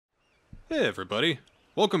Hey everybody,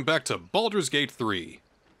 welcome back to Baldur's Gate 3.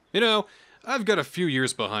 You know, I've got a few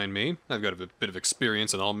years behind me, I've got a bit of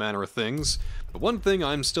experience in all manner of things, but one thing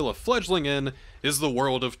I'm still a fledgling in is the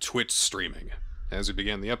world of Twitch streaming. As we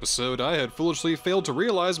began the episode, I had foolishly failed to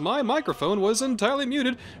realize my microphone was entirely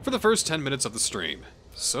muted for the first 10 minutes of the stream.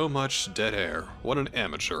 So much dead air, what an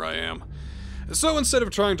amateur I am. So instead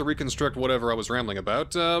of trying to reconstruct whatever I was rambling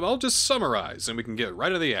about, I'll just summarize and we can get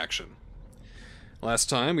right to the action.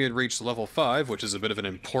 Last time, we had reached level 5, which is a bit of an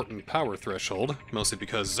important power threshold, mostly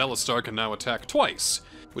because Zelistar can now attack twice,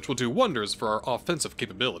 which will do wonders for our offensive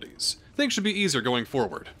capabilities. Things should be easier going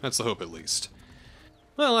forward, that's the hope at least.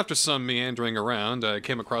 Well, after some meandering around, I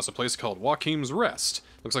came across a place called Joachim's Rest.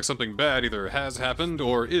 Looks like something bad either has happened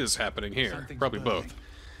or is happening here, probably both.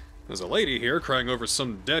 There's a lady here crying over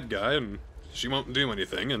some dead guy, and she won't do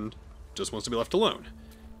anything, and just wants to be left alone.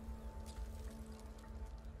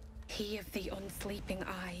 He of the unsleeping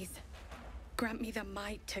eyes, grant me the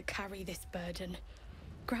might to carry this burden.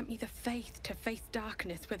 Grant me the faith to face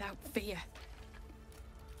darkness without fear.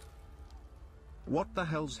 What the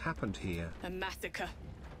hell's happened here? A massacre.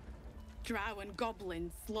 Drow and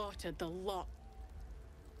goblins slaughtered the lot.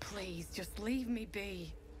 Please, just leave me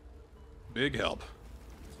be. Big help.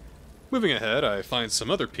 Moving ahead, I find some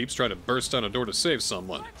other peeps trying to burst down a door to save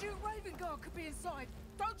someone. Grand Duke Ravengard could be inside.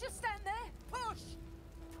 Don't just stand there. Push!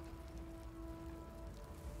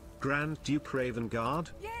 Grand Duke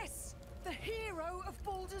Ravengard? Yes! The hero of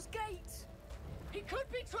Baldur's Gate! He could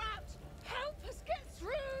be trapped! Help us get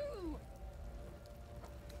through!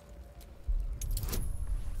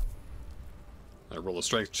 I roll a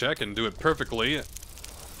strength check and do it perfectly.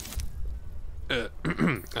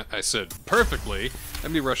 I said perfectly,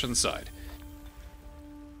 and we rush inside.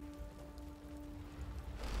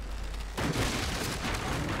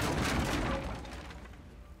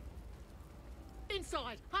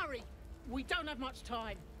 Inside! Hurry! We don't have much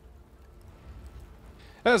time.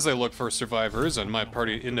 As I look for survivors, and my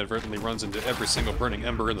party inadvertently runs into every single burning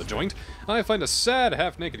ember in the joint, I find a sad,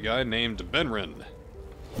 half-naked guy named Benrin.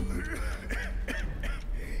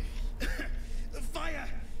 The fire!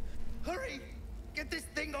 Hurry! Get this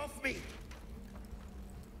thing off me!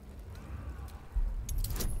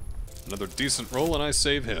 Another decent roll, and I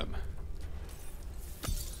save him.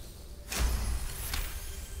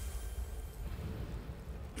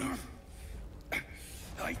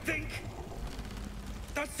 I think...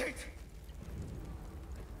 that's it!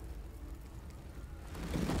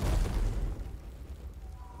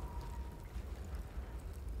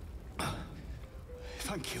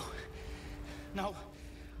 Thank you. Now,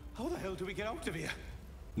 how the hell do we get out of here?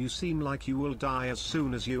 You seem like you will die as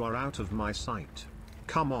soon as you are out of my sight.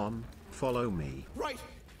 Come on, follow me. Right!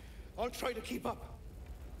 I'll try to keep up.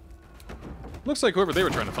 Looks like whoever they were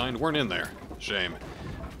trying to find weren't in there. Shame.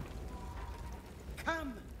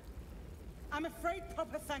 Come. I'm afraid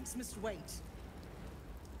proper thanks must wait.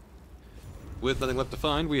 With nothing left to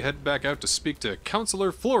find, we head back out to speak to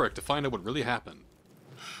Counselor Floric to find out what really happened.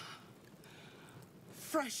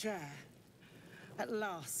 Fresh air. At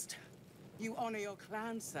last. You honor your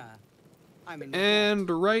clan, sir. I'm in And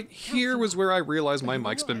right here was where I realized my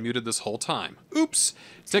mic's been muted this whole time. Oops!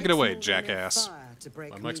 Take it away, jackass.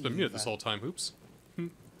 My mic's been muted this whole time, oops.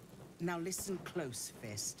 Now listen close,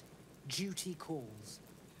 Fist. Duty calls.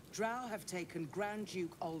 Drow have taken Grand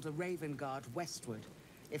Duke Alder Ravengard westward,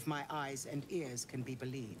 if my eyes and ears can be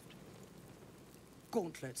believed.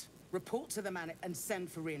 Gauntlet, report to the man and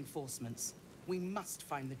send for reinforcements. We must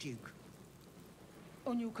find the Duke.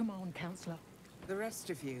 On your command, Counselor. The rest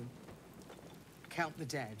of you, count the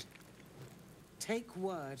dead. Take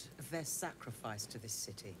word of their sacrifice to this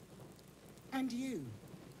city. And you,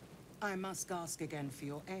 I must ask again for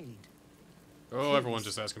your aid. Oh, everyone's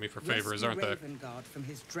just asking me for favors, aren't they? Ravengard from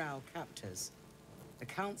his drow captors. The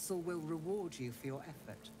council will reward you for your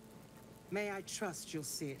effort. May I trust you'll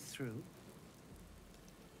see it through?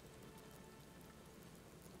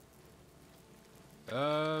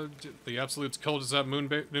 The Absolute's cult is at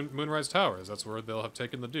Moonrise Towers. That's where they'll have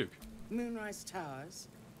taken the Duke. Moonrise Towers,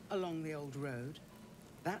 along the old road.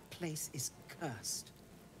 That place is cursed.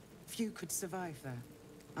 Few could survive there,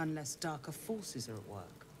 unless darker forces are at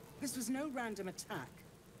work. This was no random attack.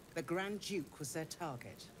 The Grand Duke was their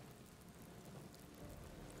target.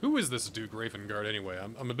 Who is this Duke Ravengard anyway?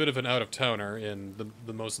 I'm a bit of an out-of-towner in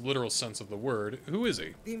the most literal sense of the word. Who is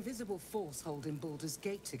he? The invisible force holding Baldur's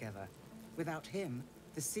Gate together. Without him,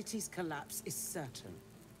 the city's collapse is certain.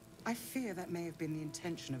 I fear that may have been the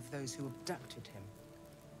intention of those who abducted him.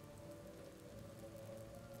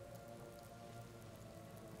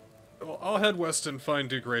 Well, I'll head west and find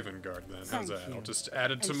Duke Ravengard then. How's Thank that? you. I'll just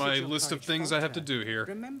add it to And my should your list of courage things I have to falter, do here.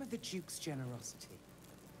 Remember the Duke's generosity.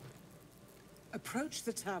 Approach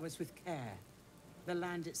the towers with care. The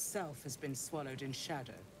land itself has been swallowed in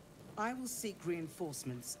shadow. I will seek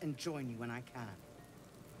reinforcements and join you when I can.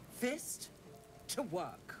 Fist, to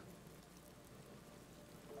work.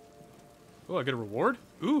 Oh, I get a reward?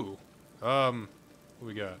 Ooh. What do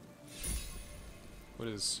we got? What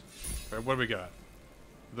is... Alright, what do we got?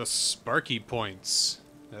 The Sparky Points.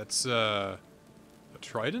 That's, a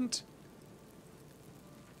trident?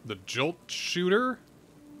 The Jolt Shooter?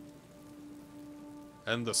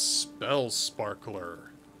 And the Spell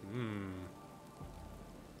Sparkler.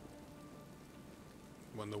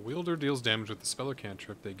 When the wielder deals damage with the spell or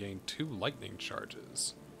cantrip, they gain 2 lightning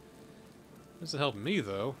charges. Doesn't help me,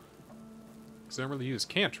 though. Because I don't really use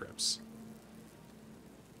cantrips.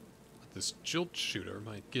 But this Jolt Shooter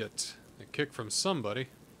might get a kick from somebody.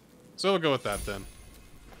 So we'll go with that, then.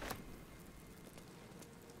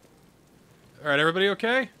 Alright, everybody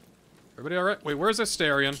okay? Everybody alright? Wait, where's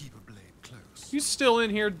Astarion? Keep a blade close. You still in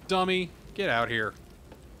here, dummy? Get out here.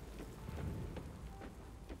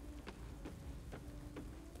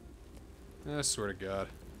 I swear to God.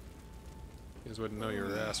 You guys wouldn't know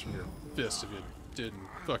your ass from your fist if you didn't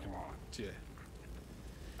fucking... Yeah.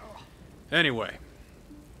 Anyway.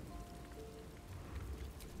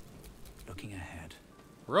 Looking ahead.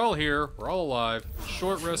 We're all here. We're all alive.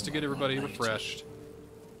 Short rest to get everybody refreshed.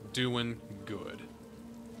 Doing good.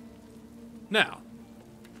 Now,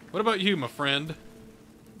 what about you, my friend?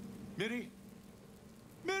 Miri?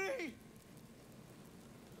 Miri!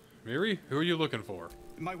 Miri, who are you looking for?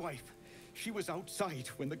 My wife. She was outside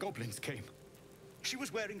when the goblins came. She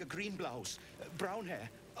was wearing a green blouse, brown hair,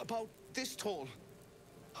 about this tall.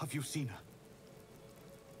 Have you seen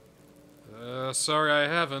her? Sorry I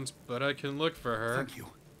haven't, but I can look for her. Thank you.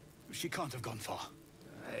 She can't have gone far.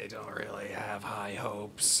 I don't really have high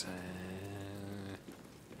hopes.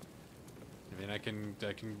 I mean, I can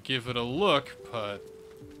give it a look, but...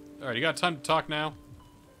 Alright, you got time to talk now?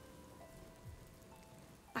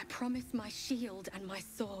 I promise my shield and my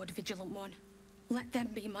sword, Vigilant One. Let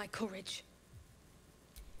them be my courage.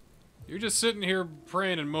 You're just sitting here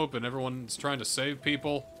praying and moping. Everyone's trying to save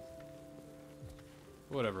people.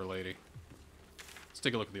 Whatever, lady. Let's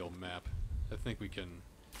take a look at the old map. I think we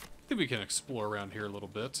can explore around here a little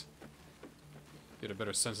bit. Get a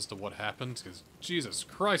better sense as to what happened, because Jesus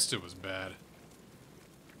Christ, it was bad.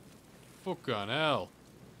 Fuck on hell.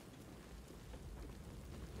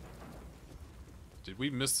 Did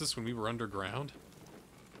we miss this when we were underground?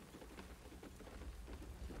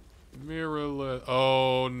 Mirrorless.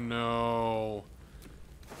 Oh no.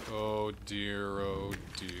 Oh dear, oh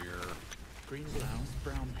dear. Green blouse,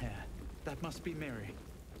 brown hair. That must be Mary.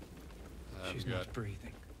 She's not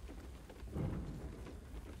breathing.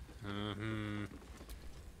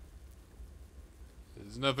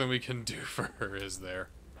 There's nothing we can do for her, is there?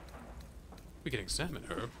 We can examine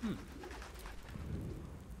her.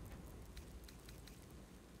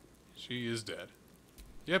 She is dead.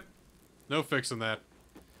 Yep. No fixing that.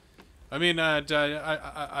 I mean,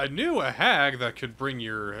 I knew a hag that could bring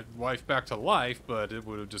your wife back to life, but it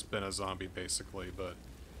would have just been a zombie, basically, but...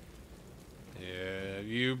 Yeah,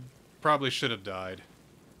 you probably should have died.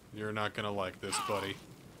 You're not gonna like this, buddy.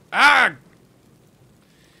 Ah!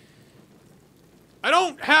 I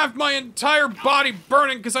don't have my entire body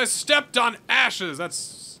burning because I stepped on ashes! That's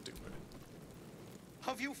stupid.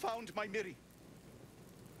 Have you found my Miri?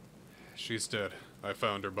 She's dead. I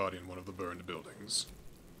found her body in one of the burned buildings.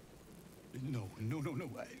 No.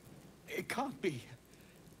 It can't be.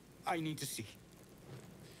 I need to see.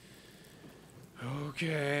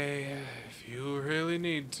 Okay, if you really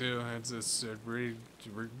need to,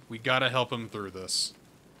 we gotta help him through this.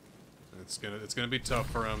 It's gonna be tough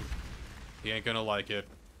for him. He ain't gonna like it.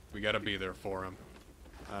 We gotta be there for him.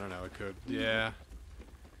 I don't know, it could, yeah.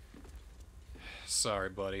 Sorry,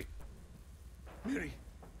 buddy. Miri.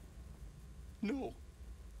 No.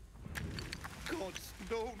 Gods,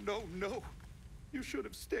 no. You should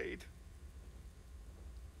have stayed.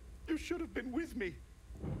 You should have been with me.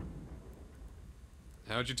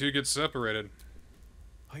 How'd you two get separated?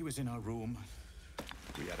 I was in our room.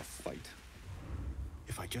 We had a fight.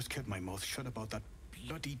 If I just kept my mouth shut about that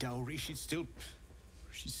bloody dowry, she'd still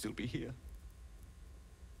be here.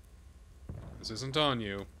 This isn't on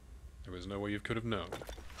you. There was no way you could have known.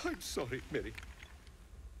 I'm sorry, Miri.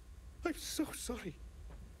 I'm so sorry.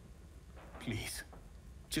 Please,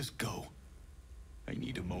 just go. I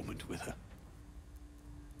need a moment with her.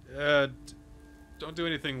 Don't do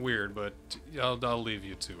anything weird, but I'll leave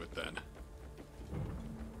you to it then.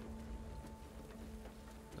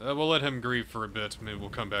 We'll let him grieve for a bit. Maybe we'll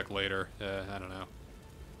come back later. I don't know.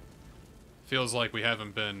 Feels like we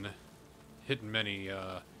haven't been hitting many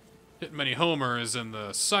homers in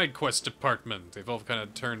the side quest department. They've all kind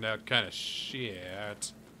of turned out kind of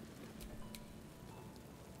shit.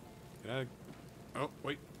 Can I... Oh,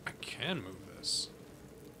 wait. I can move this.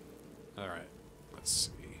 Alright. Let's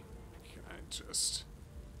see. Can I just...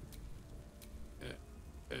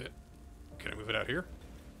 Can I move it out here?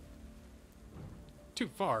 Too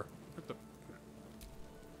far. What the...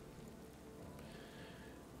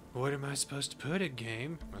 What am I supposed to put it,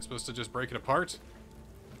 game? Am I supposed to just break it apart?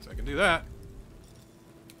 So I can do that.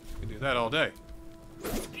 I can do that all day.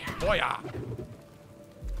 Boya!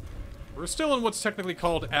 We're still in what's technically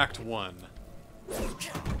called Act 1.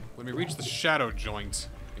 When we reach the Shadow Joint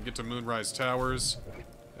and get to Moonrise Towers,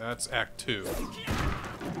 that's Act 2.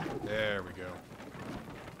 There we go.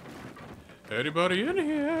 Anybody in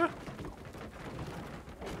here?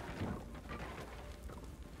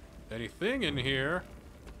 Anything in here?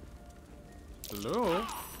 Hello?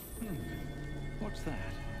 What's that?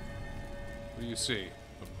 What do you see?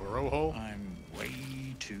 A burrow hole? I'm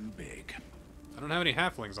way too big. I don't have any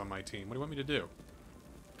halflings on my team. What do you want me to do?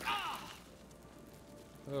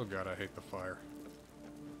 Oh god, I hate the fire.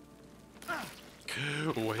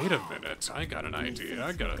 Wait a minute. I got an idea.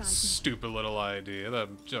 I got a stupid little idea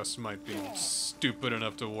that just might be stupid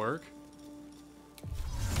enough to work.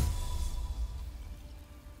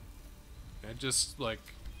 I just, like...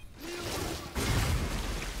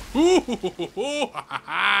 Ooh!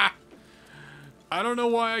 I don't know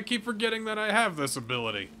why I keep forgetting that I have this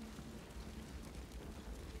ability.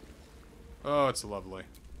 Oh, it's lovely.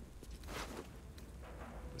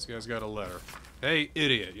 This guy's got a letter. Hey,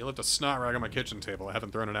 idiot, you left a snot rag on my kitchen table. I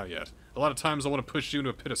haven't thrown it out yet. A lot of times I want to push you into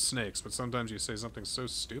a pit of snakes, but sometimes you say something so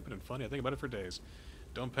stupid and funny, I think about it for days.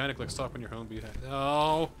 Don't panic, like stop when you're home.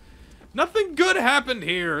 No. Nothing good happened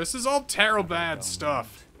here. This is all terrible bad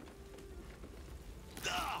stuff.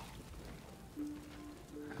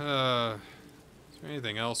 Is there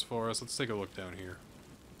anything else for us? Let's take a look down here.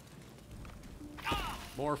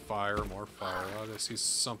 More fire, more fire. Oh, I see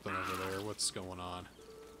something over there. What's going on?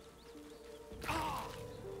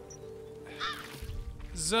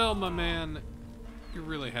 Zell, my man, you're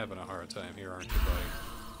really having a hard time here, aren't you,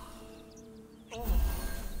 buddy?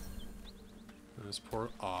 This poor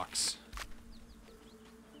ox.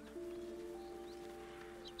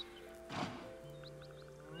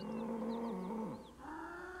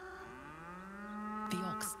 The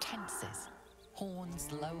ox tenses,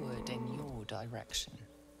 horns lowered in your direction.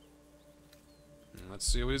 Let's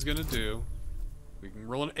see what he's gonna do. We can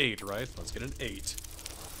roll an 8, right? Let's get an 8.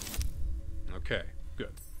 Okay,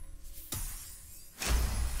 good.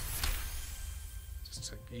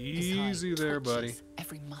 Just take easy there, buddy.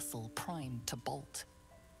 Every muscle primed to bolt.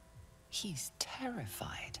 He's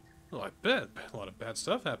terrified. Well, I bet. A lot of bad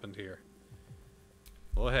stuff happened here.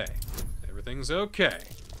 Well, hey. Everything's okay.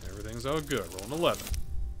 Everything's all good. Roll an 11.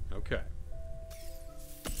 Okay.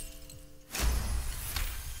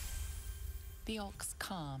 The ox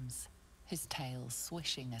calms, his tail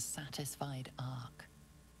swishing a satisfied arc.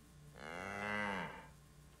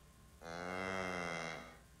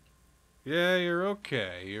 Yeah, you're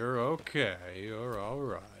okay. You're okay. You're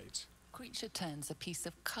alright. Creature turns a piece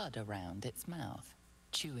of cud around its mouth,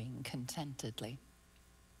 chewing contentedly.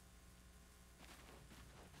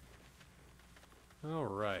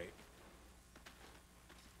 Alright.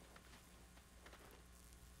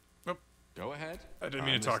 Oh, Go ahead. I didn't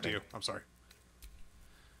mean to talk to you. I'm sorry.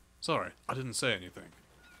 Sorry, I didn't say anything.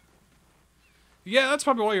 Yeah, that's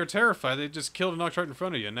probably why you're terrified. They just killed an ox right in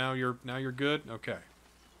front of you. Now you're good? Okay.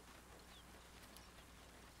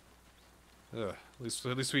 Ugh,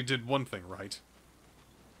 at least we did one thing right.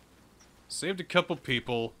 Saved a couple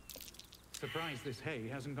people. Surprised this hay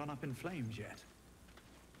hasn't gone up in flames yet.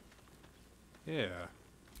 Yeah.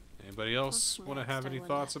 Anybody else want to have any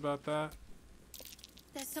thoughts about that?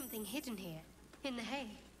 There's something hidden here, in the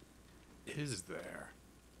hay. Is there?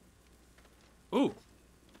 Ooh,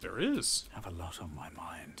 there is. Have a lot on my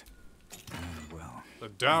mind. Well. The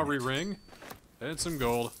dowry ring and some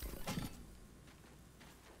gold.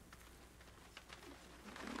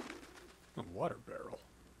 A water barrel.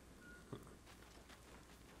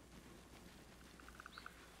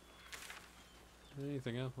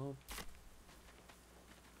 Anything else? Well,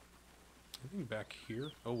 anything back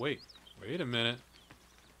here? Oh, wait. Wait a minute.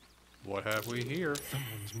 What have we here?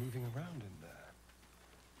 Someone's moving around in there.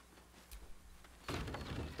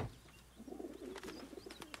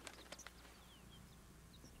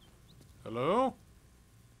 Hello?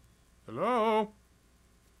 Hello?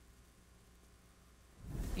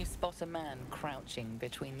 You spot a man crouching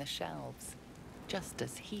between the shelves, just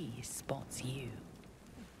as he spots you.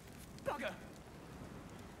 Bugger!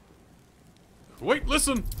 Wait,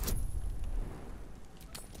 listen!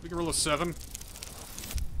 We can roll a 7.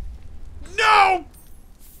 No!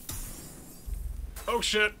 Oh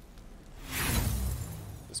shit.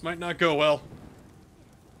 This might not go well.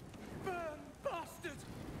 Burn, bastard!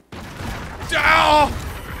 Ah!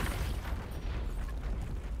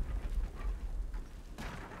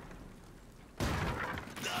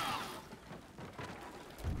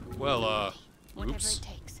 Well, Whatever oops. it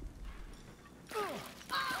takes.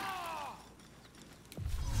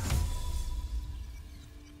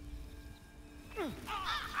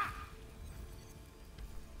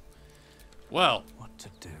 Well, What to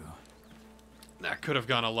do? that could have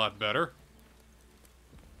gone a lot better.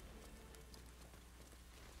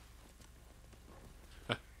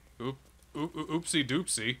 Oopsie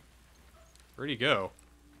doopsie. Where'd he go?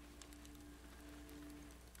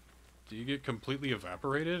 Do you get completely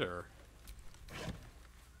evaporated, or?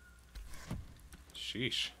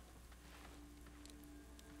 Sheesh.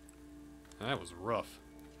 That was rough.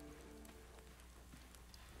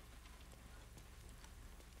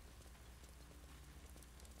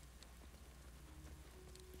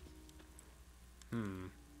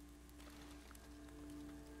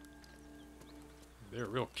 They were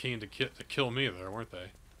real keen to kill me there, weren't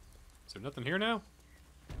they? Is there nothing here now?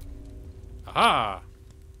 Aha!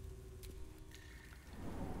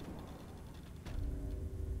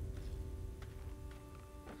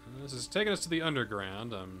 This is taking us to the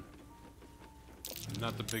underground. I'm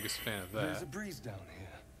not the biggest fan of There's a that. breeze down here.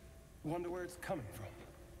 Wonder where it's coming from.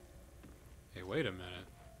 Hey, wait a minute.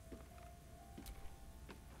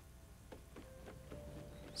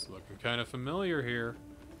 It's looking kind of familiar here.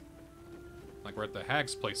 Like we're at the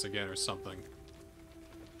hag's place again or something.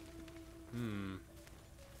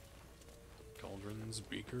 Cauldrons,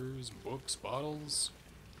 beakers, books, bottles.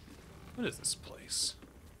 What is this place?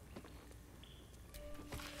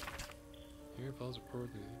 Here follows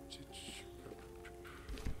report.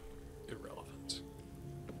 Irrelevant.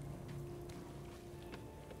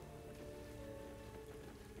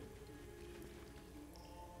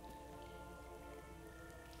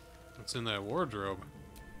 What's in that wardrobe?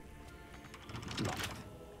 Locked.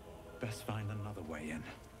 Best find another way in.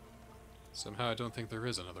 Somehow I don't think there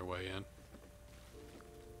is another way in.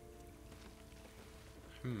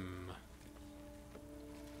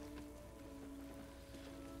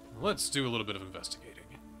 Let's do a little bit of investigating.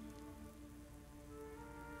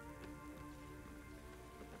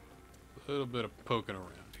 A little bit of poking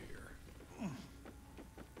around here.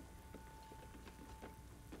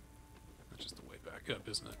 That's just the way back up,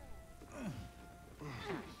 isn't it?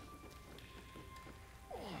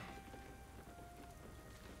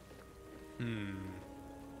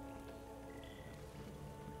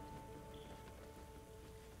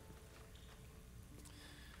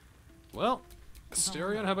 Well,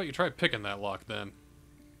 Asterion, how about you try picking that lock then?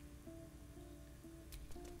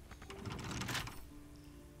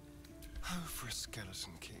 Oh, for a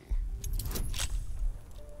skeleton key.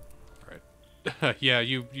 Alright. Yeah,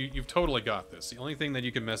 you've totally got this. The only thing that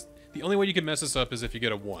you can the only way you can mess this up is if you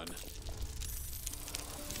get a 1.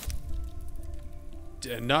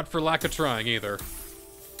 And not for lack of trying either.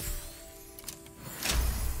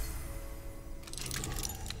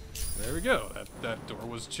 There we go. That door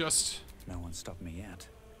was just... No one stopped me yet.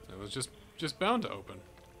 It was just bound to open.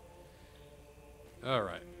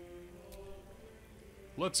 Alright.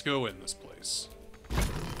 Let's go in this place. Oh,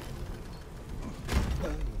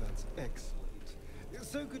 that's excellent.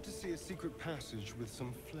 It's so good to see a secret passage with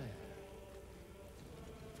some flair.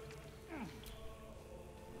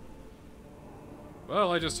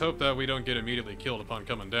 Well, I just hope that we don't get immediately killed upon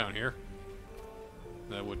coming down here.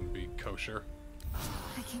 That wouldn't be kosher.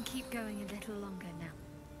 I can keep going a little longer now.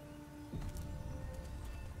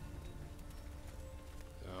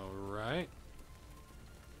 Alright.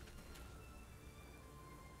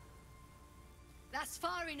 That's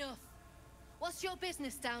far enough. What's your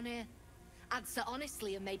business down here? Answer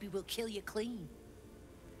honestly and maybe we'll kill you clean.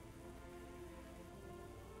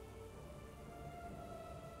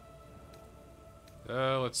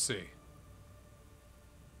 Let's see.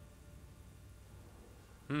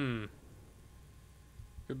 Could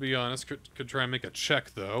be honest, could try and make a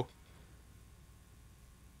check, though.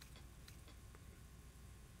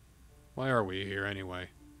 Why are we here, anyway?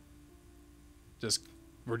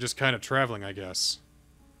 We're just kind of traveling, I guess.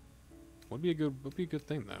 Would be a good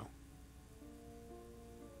thing, though.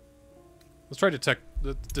 Let's try detect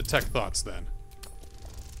thoughts, then.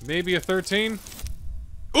 Maybe a 13?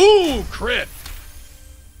 Ooh, crit!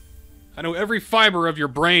 I know every fiber of your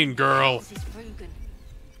brain, girl. This is Rugen.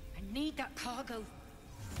 I need that cargo.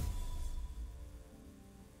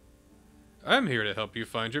 I'm here to help you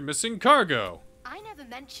find your missing cargo. I never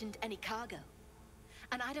mentioned any cargo.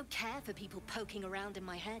 And I don't care for people poking around in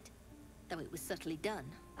my head. Though it was subtly done,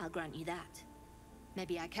 I'll grant you that.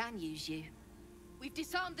 Maybe I can use you. We've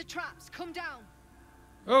disarmed the traps. Come down.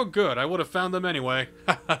 Oh, good. I would have found them anyway.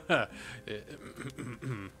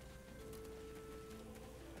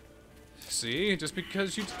 See, just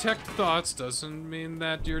because you detect thoughts doesn't mean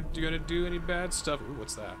that you're gonna do any bad stuff. Ooh,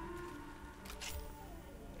 what's that?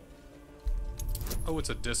 Oh, it's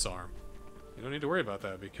a disarm. You don't need to worry about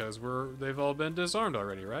that because they've all been disarmed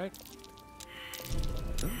already, right?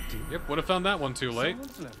 Yep, would have found that one too late.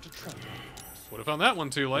 Would have found that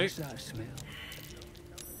one too late.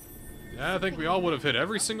 Yeah, I think we all would have hit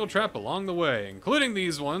every single trap along the way, including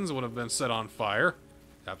these ones would have been set on fire.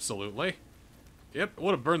 Absolutely. Yep, it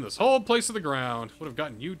would have burned this whole place to the ground. Would have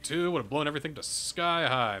gotten you too, would have blown everything to sky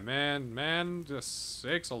high. Man, just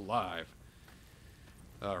sakes alive.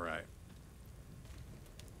 Alright.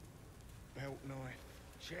 Belt knife.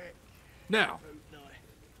 Check. Now, Boot knife.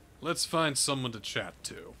 let's find someone to chat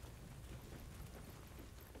to.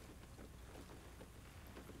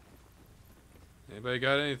 Anybody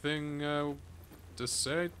got anything to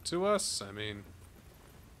say to us? I mean...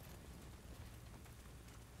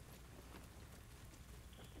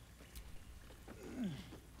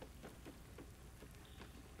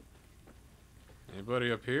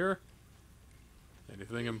 Anybody up here?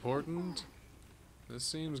 Anything important? This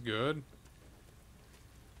seems good.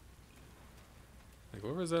 Like,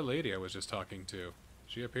 where was that lady I was just talking to? Is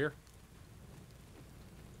she up here?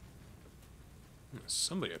 There's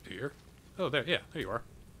somebody up here. Oh, there, yeah, there you are.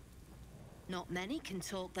 Not many can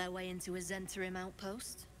talk their way into a Zentarim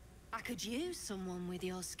outpost. I could use someone with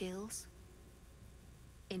your skills.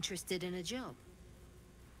 Interested in a job?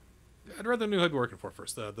 I'd rather know who I'd be working for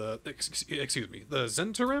first. Excuse me, the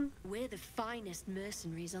Zentarim? We're the finest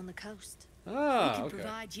mercenaries on the coast. Ah, we can okay.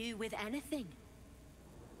 provide you with anything.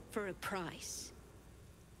 For a price.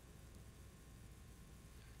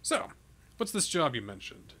 So, what's this job you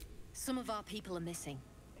mentioned? Some of our people are missing.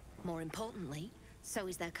 More importantly, so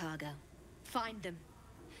is their cargo. Find them.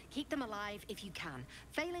 Keep them alive if you can.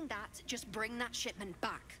 Failing that, just bring that shipment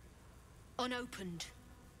back. Unopened.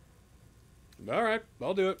 Alright,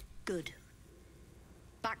 I'll do it. Good.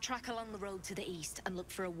 Backtrack along the road to the east and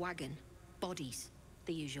look for a wagon. Bodies.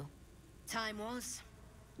 The usual. Time was.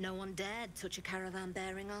 No one dared touch a caravan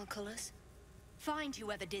bearing our colours. Find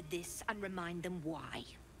whoever did this and remind them why.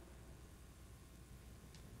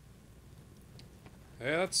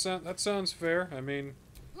 Yeah, that sounds fair. I mean,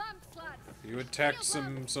 you attacked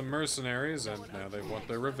some mercenaries, and now they want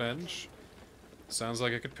their revenge. Sounds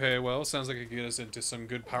like it could pay well. Sounds like it could get us into some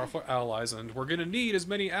good, powerful allies, and we're gonna need as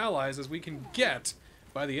many allies as we can get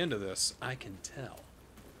by the end of this. I can tell.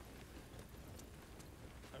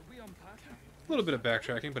 A little bit of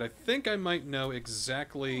backtracking, but I think I might know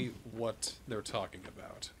exactly what they're talking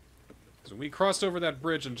about. Because when we crossed over that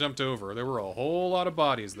bridge and jumped over, there were a whole lot of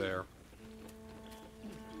bodies there.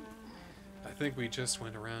 I think we just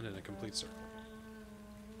went around in a complete circle.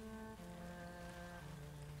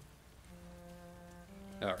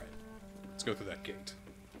 Alright, let's go through that gate.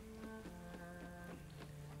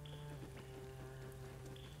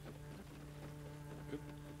 Oop.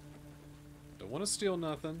 Don't want to steal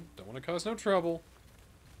nothing, don't want to cause no trouble.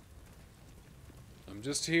 I'm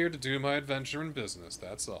just here to do my adventure and business,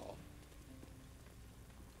 that's all.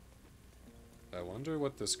 I wonder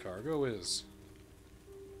what this cargo is.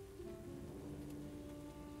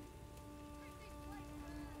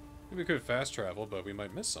 We could fast travel, but we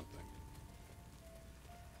might miss something.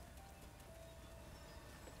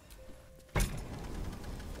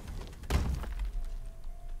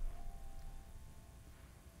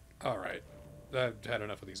 Alright. I've had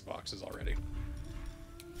enough of these boxes already.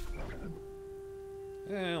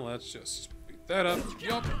 And let's just beat that up.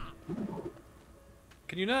 Yup.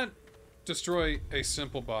 Can you not destroy a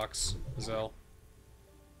simple box, Zell?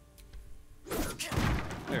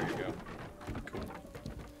 There you go. Cool.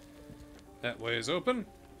 That way is open.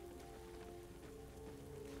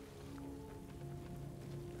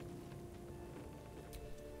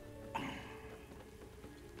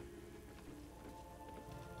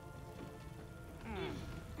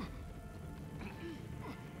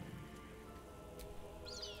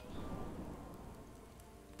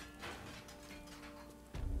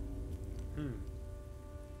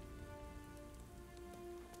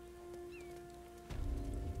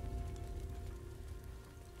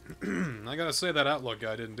 I gotta say that Outlook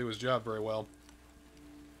guy didn't do his job very well.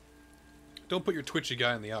 Don't put your twitchy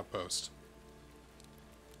guy in the outpost.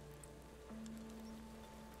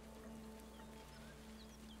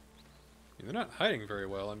 They're not hiding very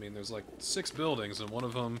well. I mean, there's like 6 buildings, and one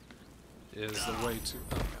of them is the way to...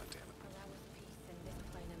 Oh, god damn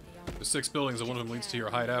it. There's 6 buildings, and one of them leads to your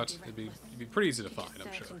hideout. It'd be pretty easy to find,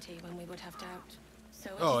 I'm sure.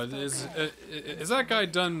 Oh, is that guy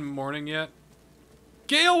done mourning yet?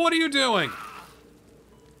 Gale, what are you doing?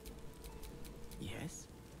 Yes?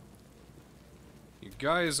 You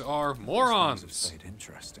guys are morons. This must have stayed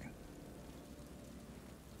interesting.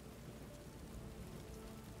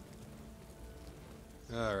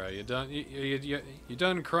 All right, you done? You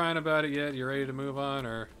done crying about it yet? You ready to move on,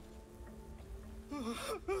 or? Did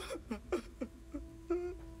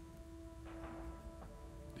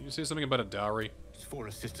you say something about a dowry? It's for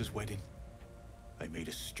a sister's wedding. I made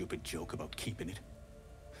a stupid joke about keeping it.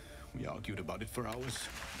 We argued about it for hours.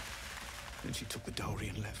 Then she took the dowry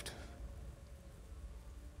and left.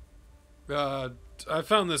 I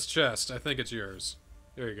found this chest. I think it's yours.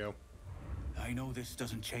 There you go. I know this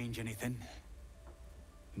doesn't change anything,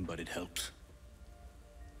 but it helps.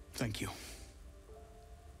 Thank you.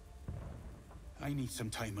 I need some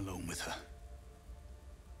time alone with her.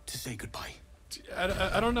 To say goodbye.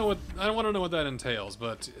 I don't know what... I don't want to know what that entails,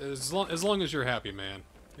 but as long as you're happy, man.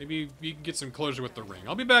 Maybe you can get some closure with the ring.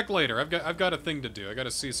 I'll be back later. I've got a thing to do. I got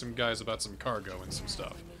to see some guys about some cargo and some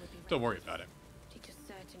stuff. Don't worry about it.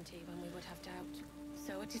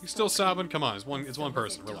 You still sobbing? Come on, it's one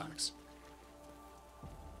person. Relax.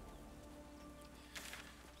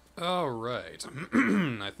 All right.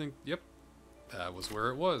 I think, yep, that was where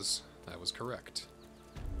it was. That was correct.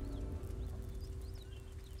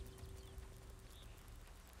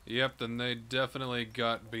 Yep, then they definitely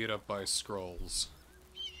got beat up by scrolls.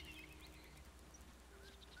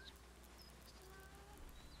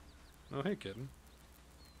 Oh, hey, kitten.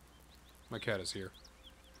 My cat is here.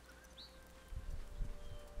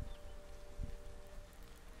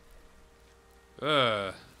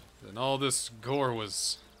 Then all this gore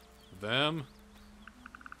was them?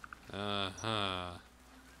 Uh-huh.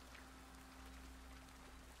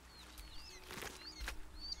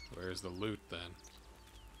 Where's the loot, then?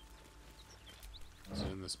 Is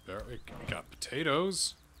it in this barrel? We got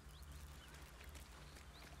potatoes.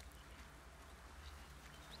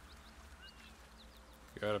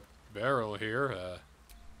 Got a barrel here.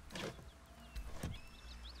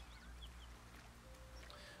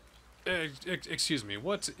 Excuse me.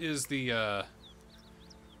 What is the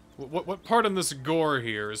what part in this gore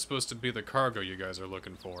here is supposed to be the cargo you guys are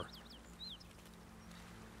looking for?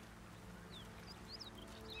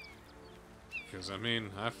 Because I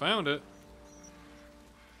mean, I found it.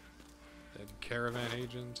 Dead caravan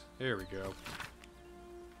agent. There we go.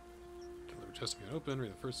 Deliver chest again. Open.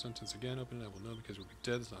 Read the first sentence again. Open it. I will know because we'll be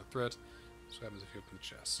dead. It's not a threat. That's what happens if you open the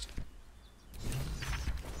chest.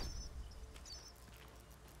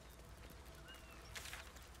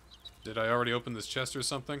 Did I already open this chest or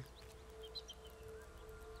something?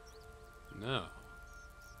 No.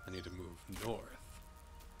 I need to move north.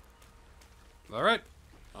 Alright.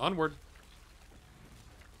 Onward.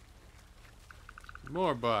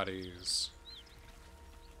 More bodies.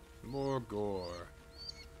 More gore.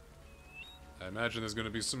 I imagine there's going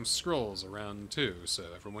to be some scrolls around too, so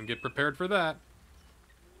everyone get prepared for that.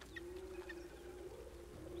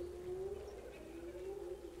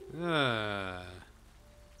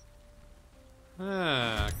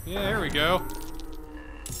 Yeah, here we go.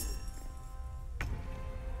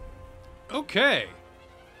 Okay.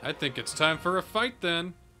 I think it's time for a fight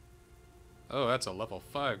then. Oh, that's a level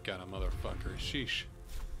 5 kind of motherfucker. Sheesh.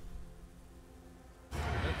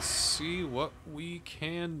 Let's see what we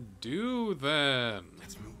can do then.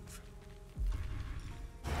 Let's move.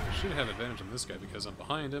 I should have advantage on this guy because I'm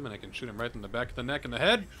behind him and I can shoot him right in the back of the neck and the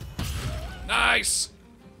head. Nice!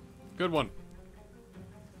 Good one.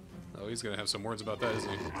 Oh, he's gonna have some words about that, isn't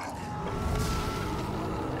he?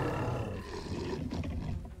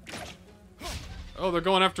 Oh, they're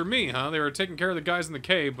going after me, huh? They were taking care of the guys in the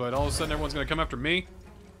cave, but all of a sudden everyone's gonna come after me?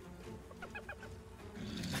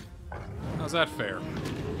 How's that fair?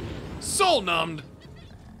 Soul numbed!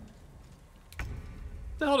 What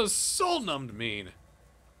the hell does soul numbed mean?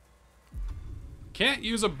 Can't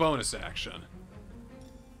use a bonus action.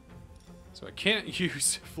 So I can't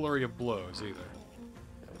use Flurry of Blows either.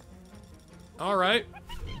 Alright.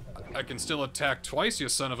 I can still attack twice, you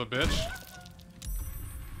son of a bitch.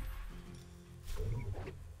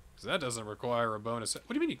 Because that doesn't require a bonus. What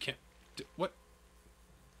do you mean you can't? What?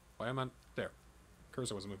 Why am I... There.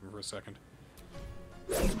 Cursor wasn't moving for a second.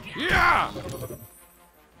 Yeah!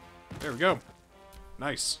 There we go.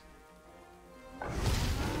 Nice.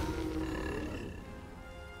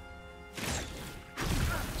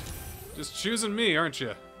 Just choosing me, aren't you?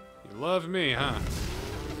 You love me, huh?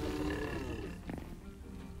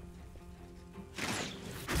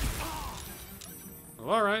 Well,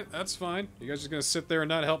 alright, that's fine. You guys just gonna sit there and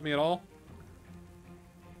not help me at all?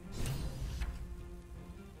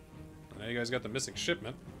 Now you guys got the missing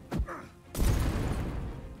shipment.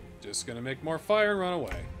 Just gonna make more fire and run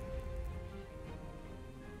away.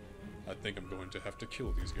 I think I'm going to have to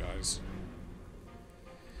kill these guys.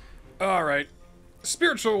 Alright.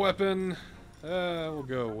 Spiritual weapon. We'll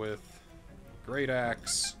go with Great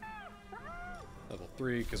Axe. Level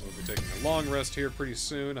 3, because we'll be taking a long rest here pretty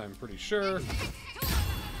soon, I'm pretty sure.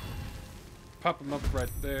 Pop them up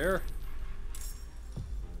right there.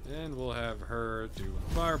 And we'll have her do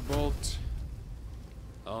a firebolt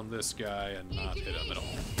on this guy and not hit him at all.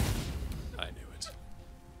 I knew it.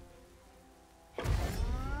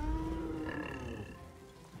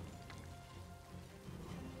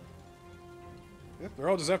 Yep, they're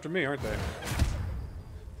all just after me, aren't they?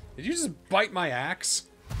 Did you just bite my axe?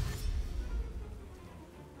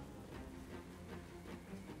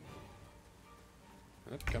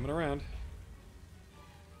 Yep, coming around.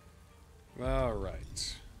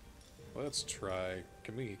 Alright. Let's try...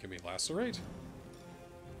 Can we lacerate?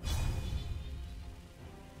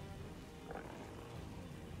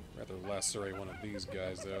 Rather lacerate one of these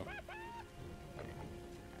guys, though.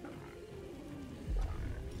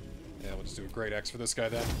 Yeah, we'll just do a Great Axe for this guy,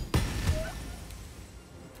 then.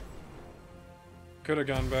 Could have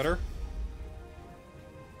gone better.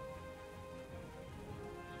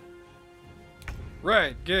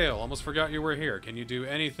 Right, Gale, almost forgot you were here. Can you do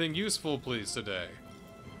anything useful, please, today?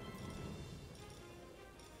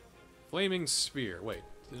 Flaming Spear. Wait,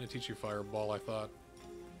 didn't it teach you Fireball, I thought?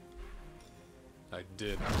 I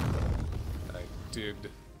did. I did.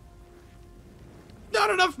 Not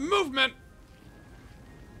enough movement!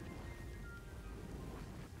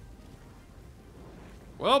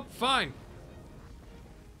 Well, fine.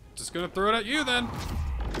 Just gonna throw it at you, then.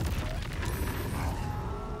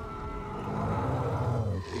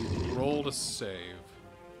 He rolled a save.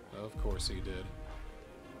 Of course he did.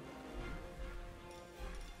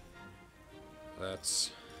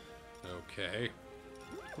 That's okay.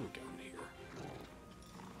 What do we got in here?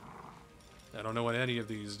 I don't know what any of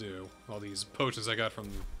these do. All these potions I got from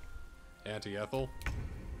Auntie Ethel.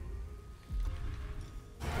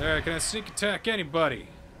 Alright, can I sneak attack anybody?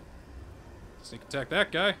 Sneak attack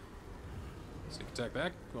that guy. Sneak attack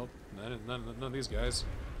that. Well, none of these guys.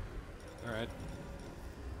 Alright.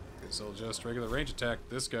 Guess I'll just regular range attack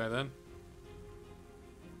this guy then.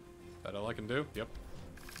 That all I can do? Yep.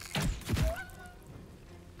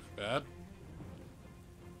 Bad.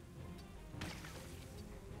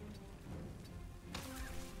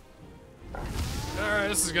 Alright,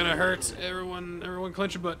 this is gonna hurt. Everyone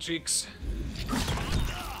clench your butt cheeks.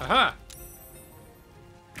 Aha!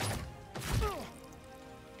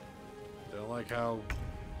 Don't like how...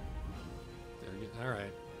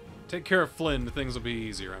 Alright. Take care of Flynn, things will be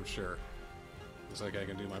easier, I'm sure. Looks like I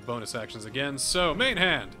can do my bonus actions again, so main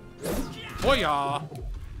hand! Hoya!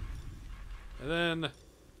 And then...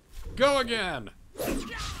 Go again!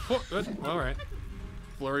 Alright.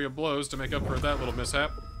 Flurry of blows to make up for that little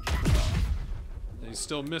mishap. And he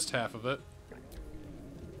still missed half of it.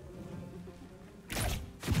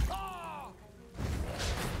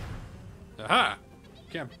 Aha!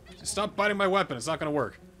 Can't stop biting my weapon, it's not gonna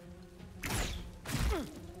work.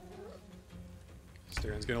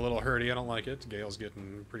 Styrian's getting a little hurty, I don't like it. Gale's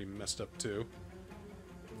getting pretty messed up too.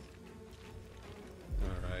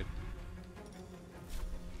 Alright.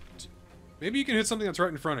 Maybe you can hit something that's right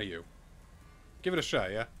in front of you. Give it a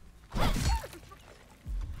shot, yeah?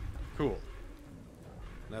 Cool.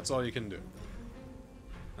 That's all you can do.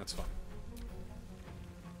 That's fine.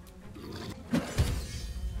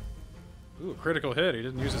 Ooh, critical hit. He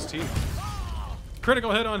didn't use his teeth.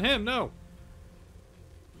 Critical hit on him, no!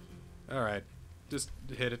 Alright. Just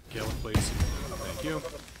hit it, kill it, please. Thank you.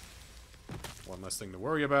 One less thing to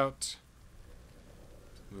worry about.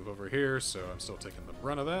 Move over here, so I'm still taking the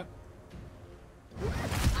brunt of that.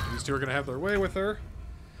 These two are gonna have their way with her.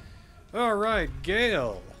 Alright,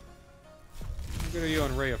 Gale. How good are you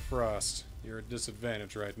on Ray of Frost? You're at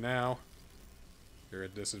disadvantage right now. You're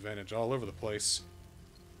at disadvantage all over the place.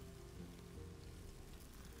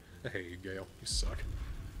 Hey, Gale, you suck.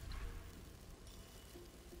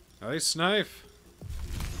 Nice knife.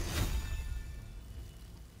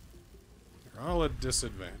 You're all at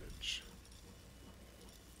disadvantage.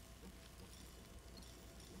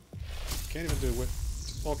 Can't even do what...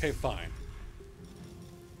 Okay, fine.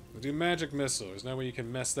 We'll do magic missile. There's no way you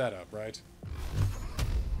can mess that up, right?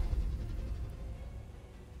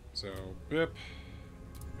 So, bip,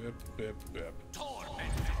 Bip, bip, bip.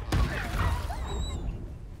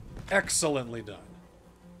 Excellently done.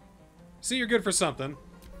 See, you're good for something.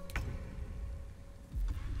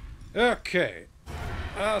 Okay.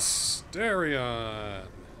 Asterion.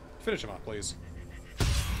 Finish him off, please.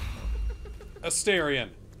 Asterion.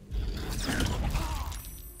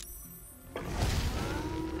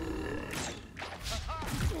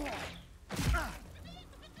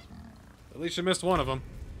 At least you missed one of them.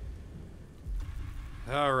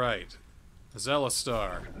 Alright.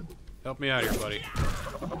 Zelastar. Help me out here, buddy.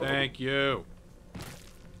 Thank you.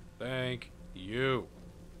 Thank you.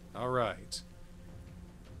 Alright.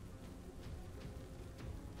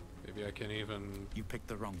 Maybe I can even... You picked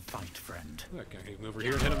the wrong fight, friend. I can even over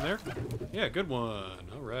here and hit him there. Yeah, good one.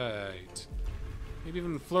 Alright. Maybe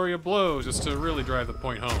even flurry of blows just to really drive the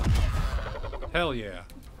point home. Hell yeah.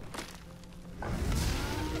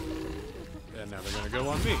 And now they're gonna go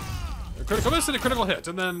on me. A critical miss and a critical hit,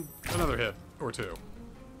 and then another hit or two.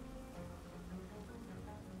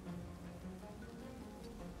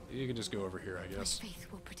 You can just go over here, I guess. My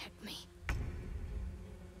faith will protect me.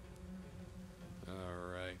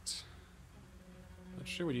 Alright. Not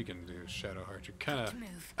sure what you can do, Shadowheart. You're kind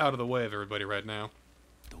of out of the way of everybody right now.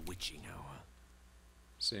 The witching hour.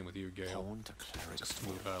 Same with you, Gale. Pawn to cleric. Just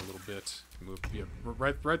move out a little bit. Move, yeah,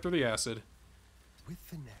 right through the acid. With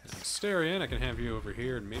finesse. Asterion, I can have you over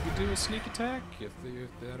here and maybe do a sneak attack if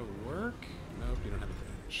that'll work. Nope, you don't have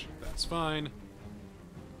advantage. That's fine.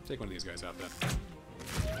 Take one of these guys out then.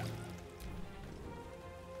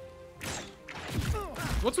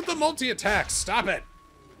 What's with the multi-attacks? Stop it!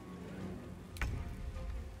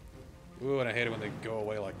 Ooh, and I hate it when they go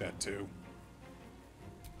away like that too.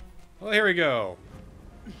 Well, here we go.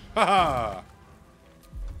 Haha!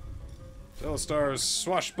 Zelastar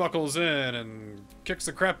swashbuckles in and kicks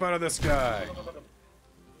the crap out of this guy.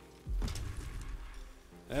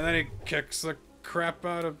 And then he kicks the crap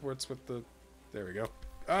out of... What's with the... There we go.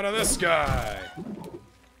 Out of this guy!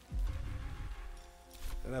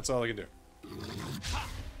 And that's all I can do.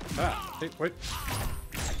 Ah! Hey, wait.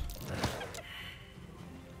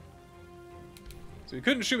 So he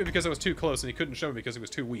couldn't shoot me because I was too close, and he couldn't show me because he was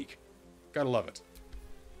too weak. Gotta love it.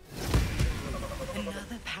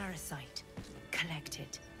 Another parasite. Collect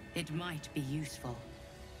it. It might be useful.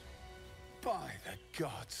 By the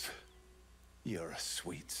gods. You're a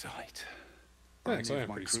sweet sight. Thanks, Any I of am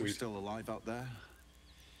my pretty crew sweet. still alive out there?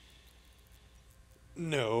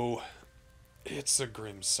 No. It's a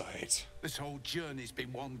grim sight. This whole journey's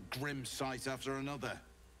been one grim sight after another.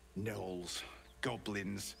 Gnolls,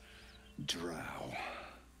 goblins, drow.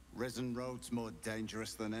 Risen Road's more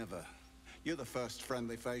dangerous than ever. You're the first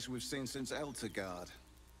friendly face we've seen since Eltergard.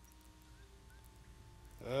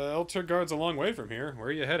 Eltergard's a long way from here. Where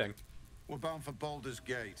are you heading? We're bound for Baldur's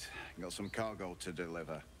Gate. Got some cargo to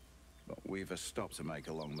deliver. But we've a stop to make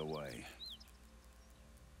along the way.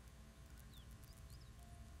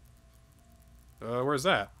 Where's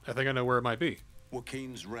that? I think I know where it might be.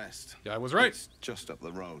 Waukeen's Rest. Yeah, I was right. It's just up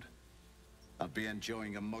the road. I'd be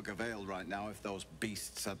enjoying a mug of ale right now if those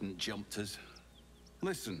beasts hadn't jumped us.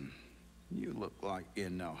 Listen, you look like you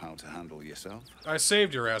know how to handle yourself. I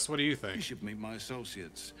saved your ass. What do you think? You should meet my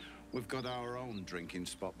associates. We've got our own drinking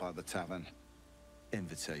spot by the tavern.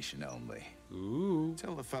 Invitation only. Ooh.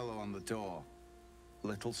 Tell the fellow on the door.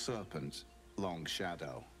 Little Serpent, Long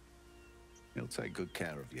Shadow. He'll take good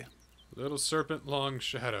care of you. Little Serpent, Long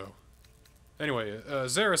Shadow. Anyway,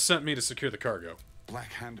 Zara sent me to secure the cargo.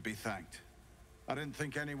 Black Hand be thanked. I didn't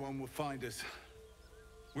think anyone would find us.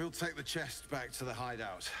 We'll take the chest back to the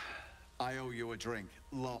hideout. I owe you a drink.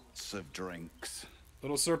 Lots of drinks.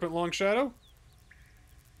 Little Serpent, Long Shadow?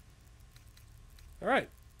 Alright.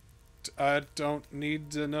 I don't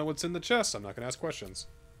need to know what's in the chest. I'm not going to ask questions.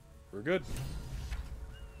 We're good.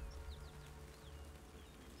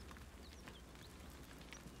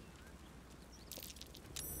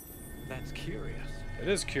 That's curious. It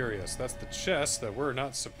is curious. That's the chest that we're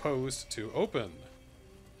not supposed to open.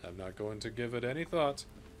 I'm not going to give it any thought.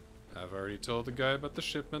 I've already told the guy about the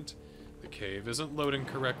shipment. The cave isn't loading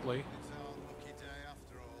correctly.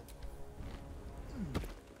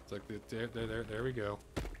 It's like, there we go.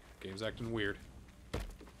 Game's acting weird.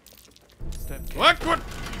 Step What?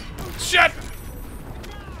 Shit!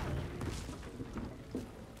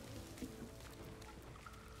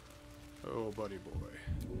 Oh, buddy boy.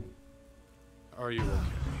 Are you okay?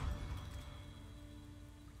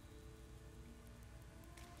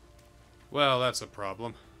 Well, that's a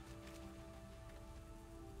problem.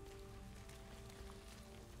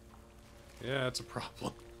 Yeah, it's a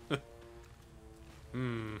problem.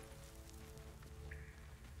 Hmm.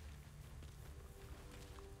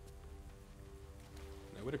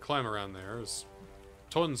 Now, way to climb around there. There's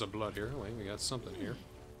tons of blood here. Wait, we got something here.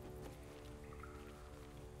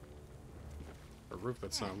 A roof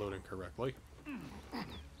that's not loading correctly.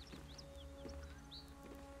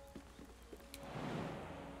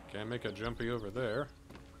 Can't make a jumpy over there.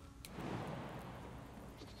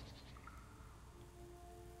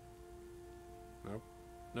 Nope.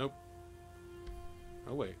 Nope.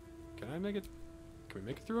 Oh wait. Can I make it? Can we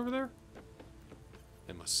make it through over there?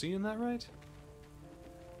 Am I seeing that right?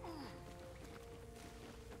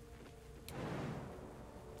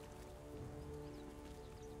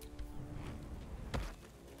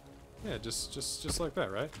 Yeah, just like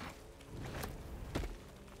that, right?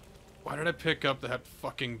 Why did I pick up that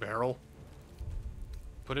fucking barrel?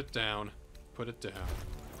 Put it down. Put it down.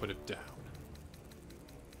 Put it down.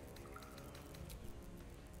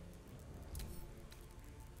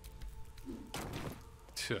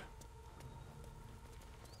 Tuh.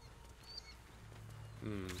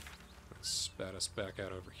 Let's spat us back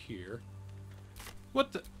out over here.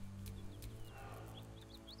 What the?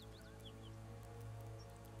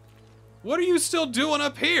 What are you still doing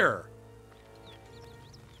up here?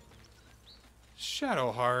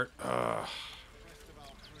 Shadowheart. Ugh. The rest of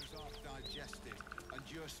our crew's half digested, and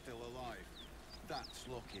you're still alive. That's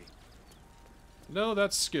lucky. No,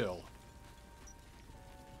 that's skill.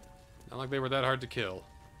 Not like they were that hard to kill.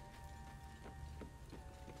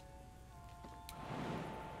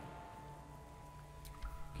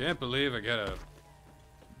 Can't believe I gotta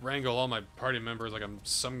wrangle all my party members like I'm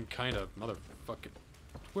some kind of motherfucking...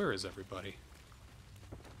 Where is everybody?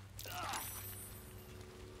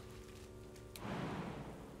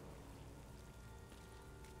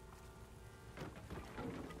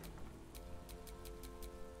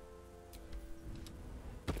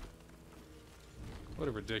 What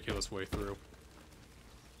a ridiculous way through.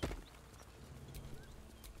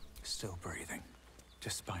 Still breathing,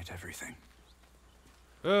 despite everything.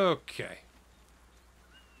 Okay.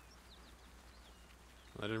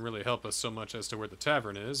 That didn't really help us so much as to where the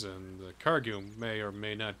tavern is, and the cargo may or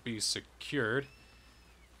may not be secured.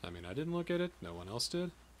 I mean, I didn't look at it. No one else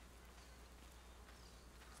did.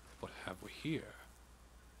 What have we here?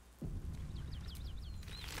 Cut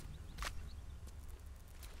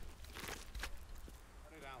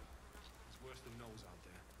it out. It's worse than nose out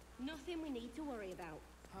there. Nothing we need to worry about.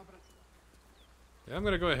 Yeah, I'm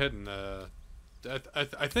gonna go ahead and,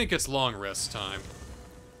 I think it's long rest time.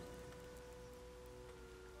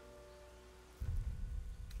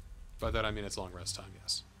 By that I mean it's long rest time,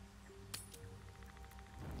 yes.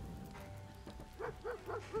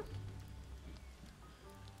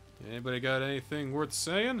 Anybody got anything worth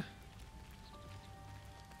saying?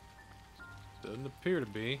 Doesn't appear to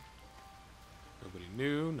be. Nobody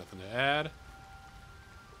new, nothing to add.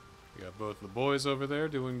 We got both the boys over there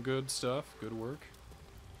doing good stuff, good work.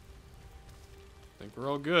 I think we're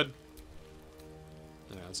all good.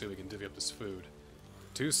 Yeah, let's see if we can divvy up this food.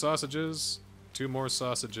 2 sausages. 2 more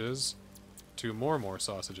sausages. 2 more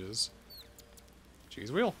sausages.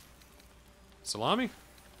 Cheese wheel. Salami.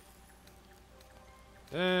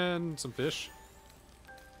 And some fish.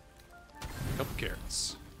 A couple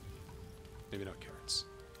carrots. Maybe not carrots.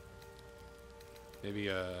 Maybe,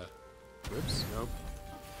 ribs? Nope.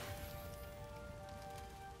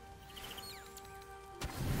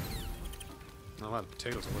 Not a lot of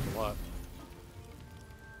potatoes are worth a lot.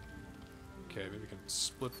 Okay, maybe we can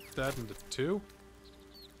split that into 2.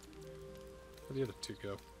 Where'd the other 2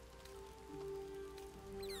 go?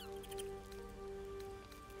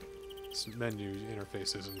 This menu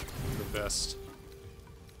interface isn't the best.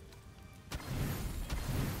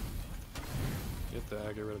 Get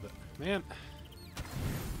that, get rid of that. Man.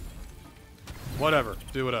 Whatever,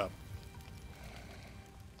 do it up.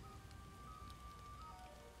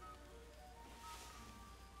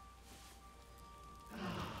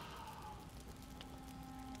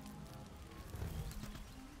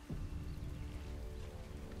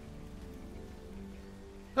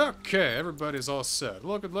 Okay, everybody's all set.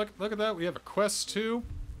 Look at that. We have a quest too.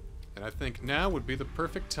 And I think now would be the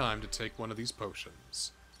perfect time to take one of these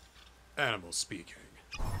potions. Animal speaking.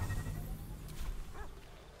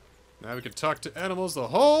 Now we can talk to animals the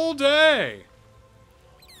whole day.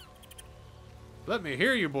 Let me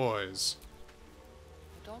hear you, boys.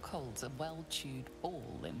 The dog holds a well-chewed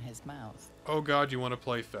ball in his mouth. Oh god, you want to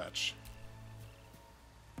play fetch.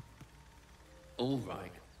 All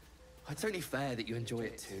right. It's only fair that you enjoy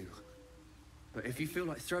it too. But if you feel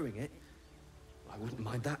like throwing it, I wouldn't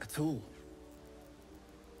mind that at all.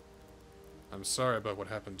 I'm sorry about what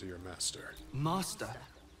happened to your master. Master?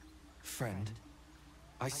 Friend?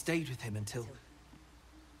 I stayed with him until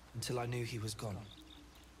I knew he was gone.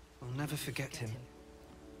 I'll never forget him.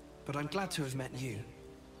 but I'm glad to have met you.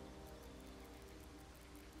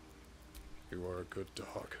 You are a good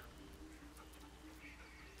dog.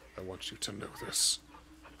 I want you to know this.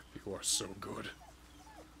 You are so good.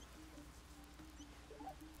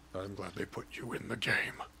 I'm glad they put you in the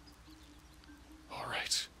game.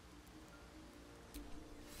 Alright.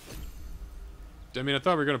 I mean, I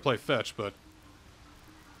thought we were going to play fetch, but...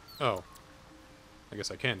 Oh. I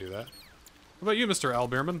guess I can do that. How about you, Mr.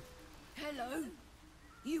 Albeerman? Hello.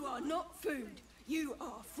 You are not food. You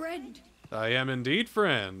are friend. I am indeed,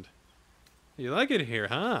 friend. You like it here,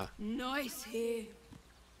 huh? Nice here.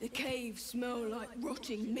 The caves smell like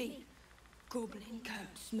rotting meat. Goblin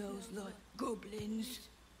camp smells like goblins.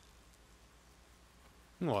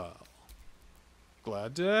 Well,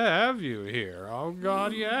 glad to have you here. Oh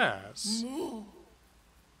God, yes. More.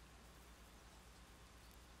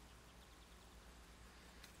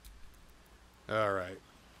 Alright,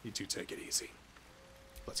 you two take it easy.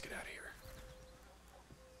 Let's get out of here.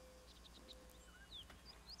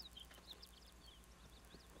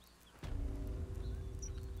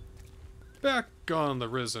 Back on the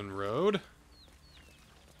Risen Road.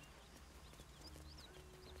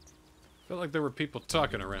 Felt like there were people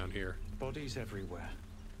talking around here. Bodies everywhere.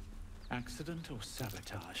 Accident or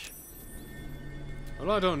sabotage?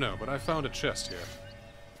 Well, I don't know, but I found a chest here.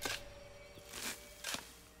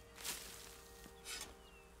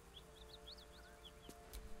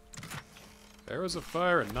 Arrows of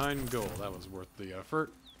fire and 9 gold. That was worth the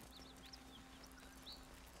effort.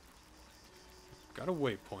 Got a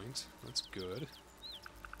waypoint. That's good.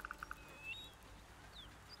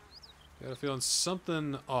 Got a feeling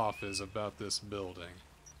something off is about this building.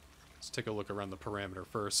 Let's take a look around the perimeter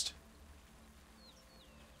first.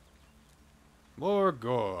 More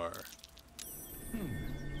gore.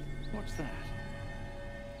 What's that?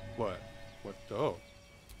 What? What? Oh.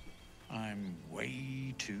 I'm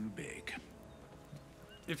way too big.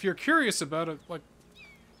 If you're curious about it, like,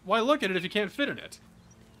 why look at it if you can't fit in it?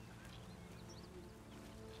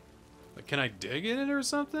 Like, can I dig in it or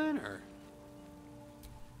something? Or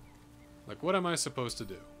like, what am I supposed to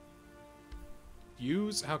do?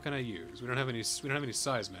 Use? How can I use? We don't have any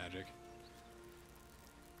size magic.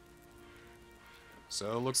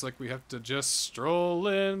 So it looks like we have to just stroll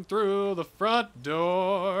in through the front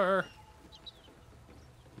door.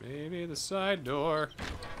 Maybe the side door.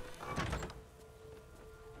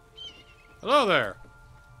 Hello there.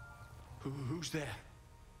 Who's there?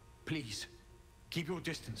 Please, keep your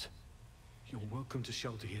distance. You're welcome to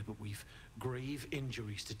shelter here, but we've grave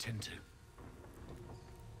injuries to tend to.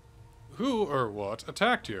 Who or what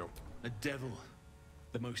attacked you? A devil.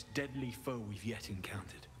 The most deadly foe we've yet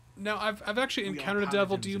encountered. Now, I've actually encountered a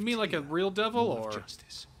devil. Do you mean like a real devil, or...?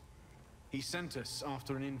 Justice. He sent us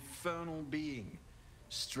after an infernal being,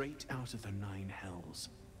 straight out of the 9 hells,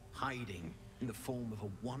 hiding in the form of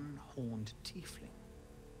a one-horned tiefling.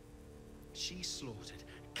 She slaughtered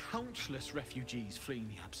countless refugees fleeing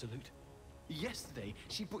the Absolute. Yesterday,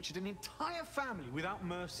 she butchered an entire family without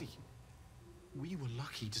mercy. We were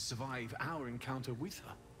lucky to survive our encounter with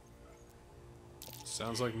her.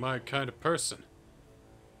 Sounds like my kind of person.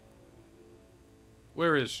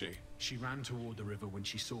 Where is she? She ran toward the river when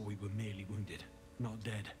she saw we were merely wounded, not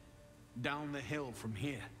dead. Down the hill from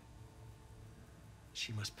here.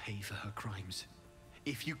 She must pay for her crimes.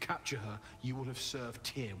 If you capture her, you will have served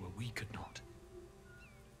Tyr where we could not.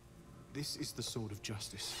 This is the sword of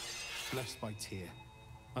justice, blessed by Tyr.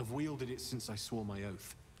 I've wielded it since I swore my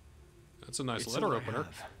oath. That's a nice It's letter all I opener.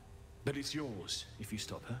 have, but it's yours if you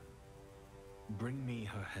stop her. Bring me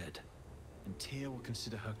her head, and Tyr will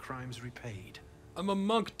consider her crimes repaid. I'm a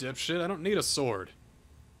monk, dipshit. I don't need a sword.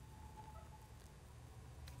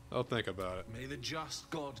 I'll think about it. May the just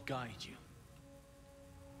God guide you.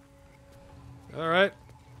 Alright.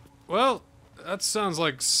 Well, that sounds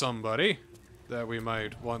like somebody that we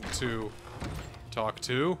might want to talk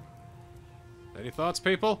to. Any thoughts,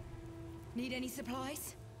 people? Need any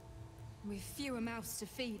supplies? We've fewer mouths to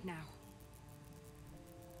feed now.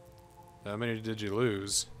 How many did you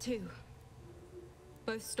lose? 2.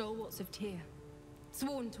 Both stalwarts of Tyr.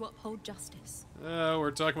 Sworn to uphold justice.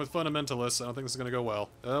 We're talking with fundamentalists. I don't think this is gonna go well.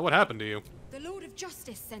 What happened to you? The Lord of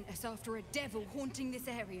Justice sent us after a devil haunting this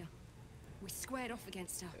area. We squared off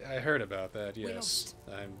against her. I heard about that, We yes. lost.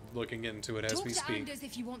 I'm looking into it as Talk we to speak. Anders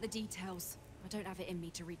if you want the details. I don't have it in me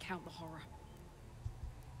to recount the horror.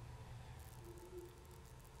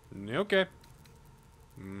 Okay.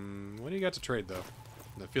 What do you got to trade, though?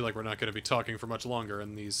 I feel like we're not going to be talking for much longer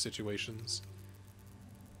in these situations.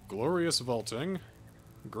 Glorious vaulting.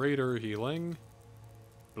 Greater healing.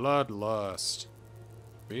 Bloodlust.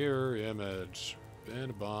 Mirror image. And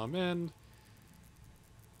a bomb in.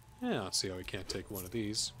 Yeah, let's see how we can't take one of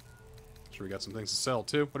these. Sure, we got some things to sell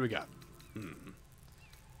too. What do we got? You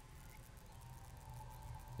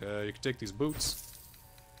can take these boots.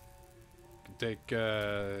 You can take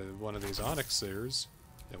one of these onyxers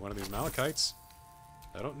and one of these malachites.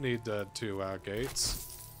 I don't need 2 gates.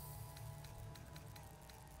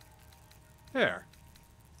 There.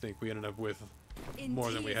 I think we ended up with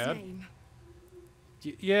more than we had.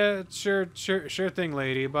 Yeah, sure thing,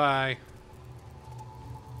 lady. Bye.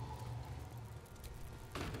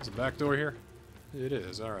 Is the back door here? It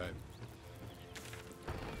is. All right.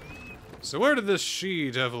 So where did this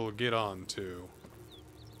she-devil get on to?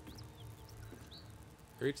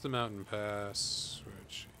 Reach the mountain pass. Where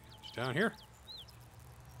is she? She's down here.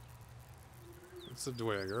 That's the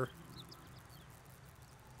dagger.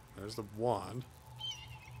 There's the wand.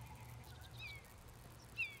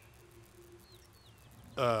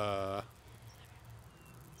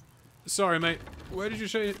 Sorry, mate. Where did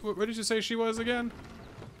you say she was again?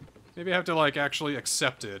 Maybe I have to, like, actually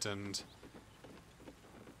accept it and...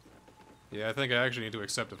 Yeah, I think I actually need to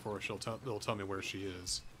accept it before they'll tell me where she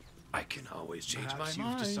is. I can always change my mind. Perhaps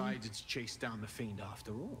you've decided to chase down the fiend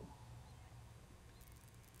after all.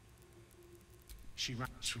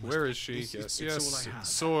 Where is she? Yes, it's all I have.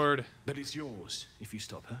 Sword. But it's yours if you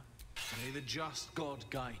stop her. May the just God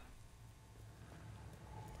guide.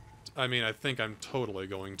 I mean, I think I'm totally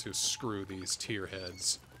going to screw these tier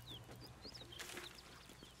heads.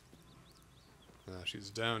 She's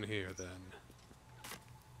down here then.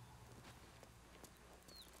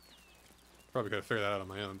 Probably could have figured that out on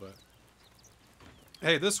my own, but...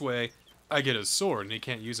 Hey, this way, I get his sword, and he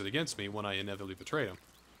can't use it against me when I inevitably betray him.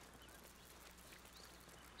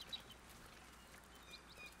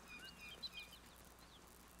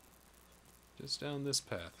 Just down this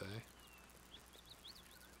path, eh?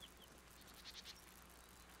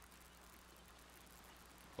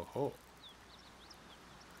 Oh ho.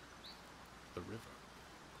 The river.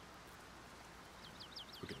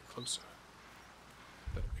 We're getting closer.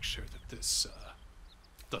 Better make sure that this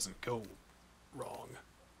doesn't go wrong.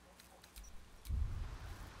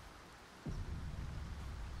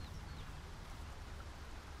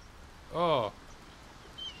 Oh.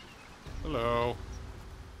 Hello.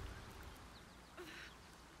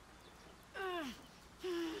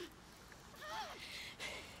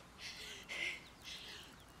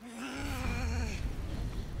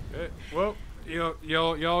 Hey, well,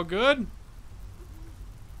 y'all good?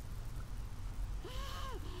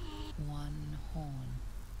 One horn.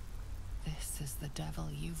 This is the devil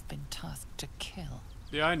you've been tasked to kill.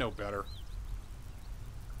 Yeah, I know better.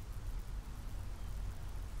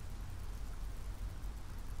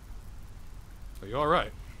 Are you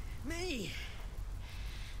alright? Me?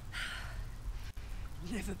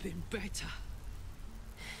 Never been better.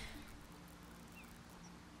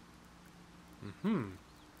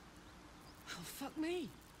 Oh, fuck me.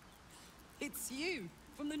 It's you,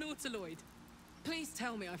 from the Nautiloid. Please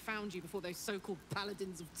tell me I found you before those so-called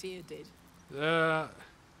paladins of Tyr did. I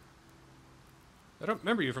don't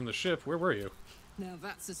remember you from the ship. Where were you? Now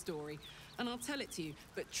that's a story, and I'll tell it to you,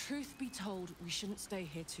 but truth be told, we shouldn't stay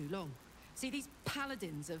here too long. See, these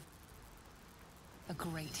paladins of... A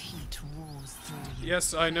great heat roars through you.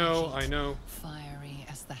 Yes, I know, I know. Fiery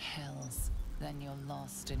as the hells. Then you're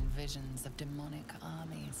lost in visions of demonic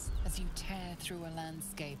armies as you tear through a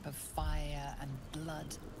landscape of fire and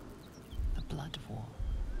blood. The Blood War.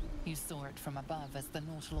 You saw it from above as the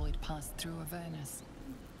Nautiloid passed through Avernus.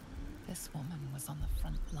 This woman was on the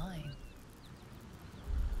front line.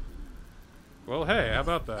 Well, hey, how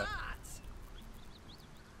about that?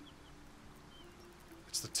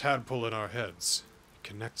 It's the tadpole in our heads. It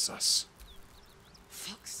connects us.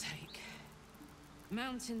 Fuck's sake.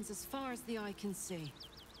 Mountains as far as the eye can see.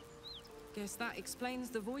 Guess that explains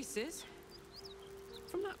the voices.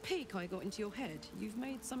 From that peek I got into your head, you've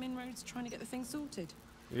made some inroads trying to get the thing sorted.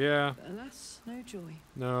 Yeah. But alas, no joy.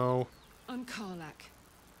 No. I'm Karlach.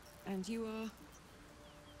 And you are?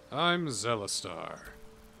 I'm Zelistar.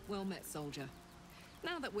 Well met, soldier.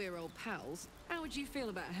 Now that we're old pals, how would you feel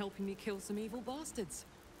about helping me kill some evil bastards?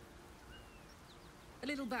 A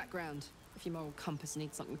little background, if your moral compass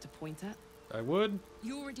needs something to point at. I would.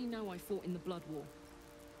 You already know I fought in the Blood War.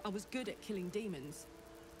 I was good at killing demons.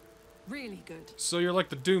 Really good. So you're like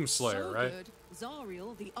the Doomslayer, so right? Good,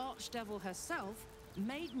 Zariel, the Archdevil herself,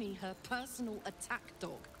 made me her personal attack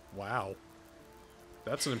dog. Wow.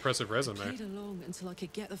 That's an impressive resume. I played along until I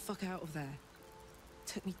could get the fuck out of there.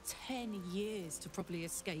 Took me 10 years to properly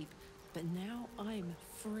escape, but now I'm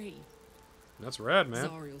free. That's rad, man.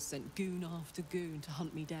 Zariel sent goon after goon to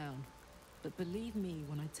hunt me down. But believe me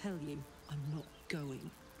when I tell you, I'm not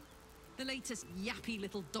going. The latest yappy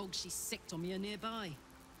little dogs she sicked on me are nearby.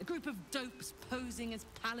 A group of dopes posing as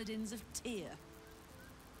paladins of Tyr.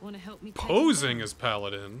 Want to help me take them Posing down? as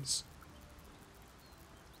paladins?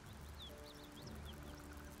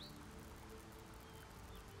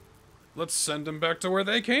 Let's send them back to where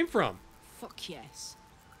they came from. Fuck yes.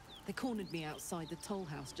 They cornered me outside the toll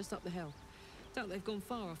house just up the hill. Doubt they've gone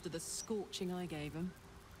far after the scorching I gave them.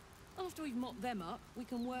 After we've mopped them up, we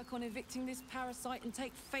can work on evicting this parasite and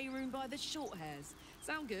take Faerun by the short hairs.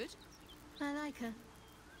 Sound good? I like her.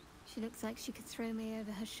 She looks like she could throw me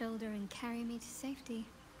over her shoulder and carry me to safety.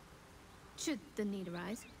 Should the need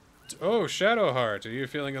arise. Oh, Shadowheart, are you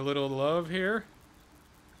feeling a little love here?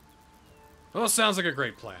 Well, sounds like a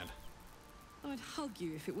great plan. I'd hug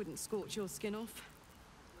you if it wouldn't scorch your skin off.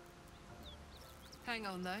 Hang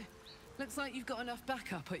on, though. Looks like you've got enough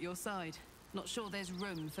backup at your side. Not sure there's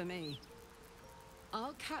room for me.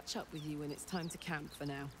 I'll catch up with you when it's time to camp for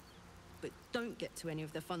now. But don't get to any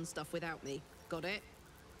of the fun stuff without me. Got it?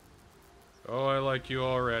 Oh, I like you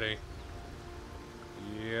already.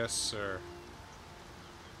 Yes, sir.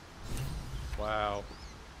 Wow.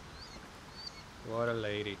 What a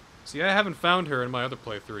lady. See, I haven't found her in my other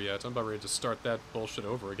playthrough yet. I'm about ready to start that bullshit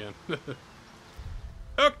over again.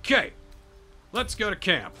 Okay. Let's go to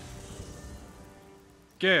camp.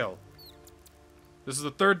 Gale. This is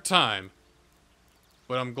the third time,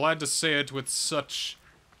 but I'm glad to say it with such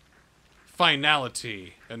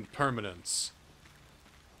finality and permanence.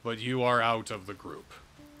 But you are out of the group.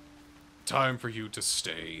 Time for you to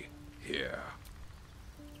stay here.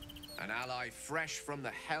 An ally fresh from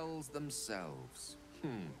the hells themselves.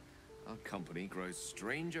 Our company grows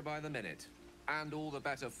stranger by the minute, and all the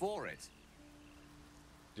better for it.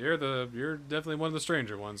 You're definitely one of the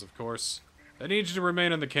stranger ones, of course. I need you to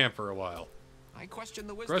remain in the camp for a while. I question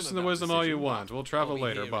the wisdom. Question the wisdom all you want. We'll travel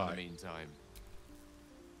later. Bye. Meantime.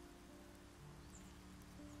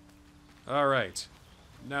 All right.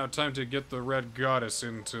 Now time to get the Red Goddess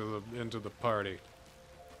into the party.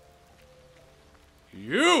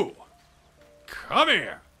 You! Come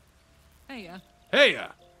here! Heya.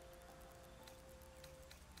 Heya!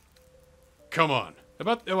 Come on.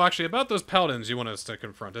 About those paladins you want us to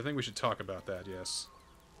confront. I think we should talk about that, yes.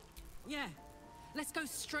 Yeah. Let's go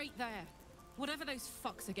straight there. Whatever those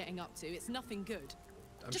fucks are getting up to, it's nothing good.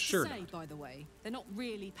 I'm Just sure to say, not. by the way, they're not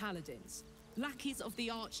really paladins. Lackeys of the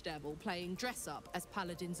Archdevil playing dress-up as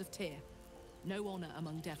paladins of Tyr. No honor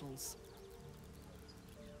among devils.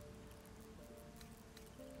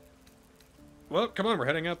 Well, come on, we're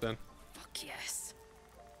heading out then. Fuck yes.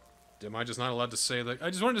 Am I just not allowed to say that? I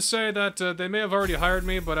just wanted to say that they may have already hired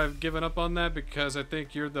me, but I've given up on that because I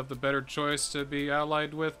think you're the better choice to be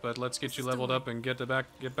allied with. But let's get you leveled up and get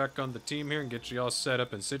back on the team here and get you all set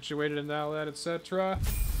up and situated and all that, etc.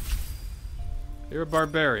 You're a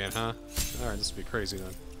barbarian, huh? All right, this will be crazy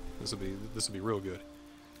then. This will be real good.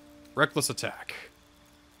 Reckless attack.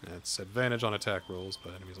 That's advantage on attack rolls,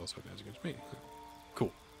 but enemies also have advantage against me.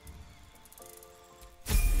 Cool.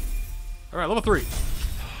 All right, level 3.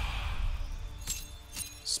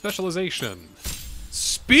 Specialization.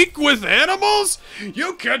 Speak with animals?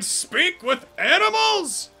 You can speak with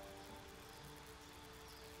animals?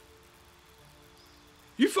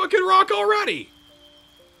 You fucking rock already.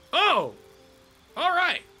 Oh. All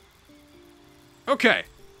right. Okay.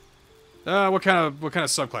 What kind of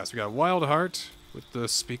subclass? We got Wild Heart with the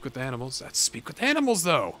Speak with Animals. That's Speak with Animals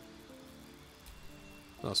though.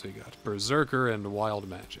 What else we got? Berserker and Wild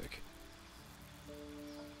Magic.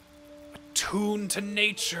 Attuned to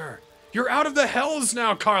nature. You're out of the hells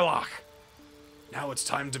now, Karlach. Now it's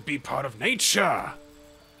time to be part of nature.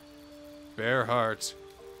 Bear Heart,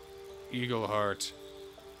 Eagle Heart,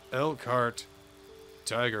 Elk Heart,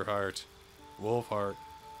 Tiger Heart, Wolf Heart.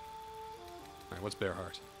 Alright, what's Bear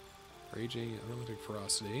Heart? Raging, Unlimited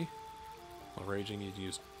Ferocity. While raging, you can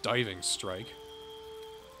use Diving Strike.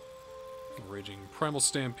 While raging, Primal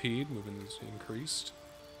Stampede, movement is increased.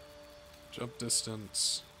 Jump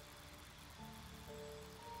distance.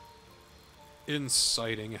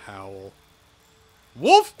 Inciting Howl.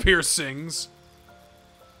 Wolf Piercings?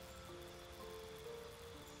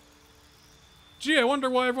 Gee, I wonder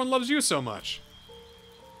why everyone loves you so much.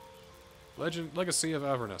 Legacy of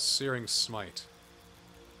Avernus, Searing Smite.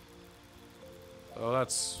 Oh,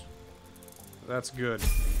 that's good.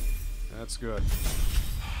 That's good.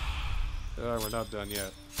 We're not done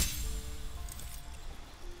yet.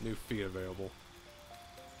 New feat available.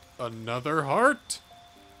 Another heart?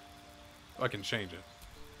 I can change it.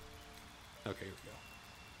 Okay, here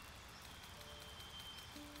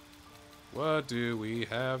we go. What do we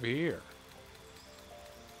have here?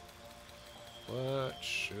 What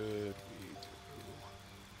should we do?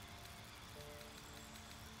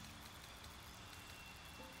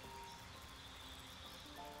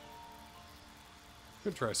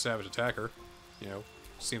 Could try Savage Attacker. You know,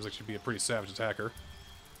 seems like she'd be a pretty savage attacker.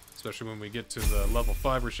 Especially when we get to the level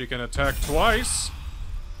 5 where she can attack twice!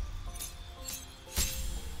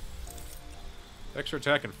 Extra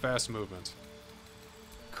attack and fast movement.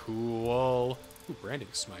 Cool. Ooh, Branding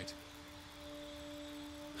Smite.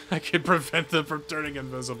 I can prevent them from turning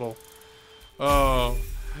invisible. Oh.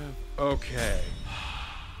 Okay.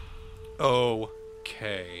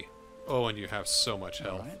 Okay. Oh, and you have so much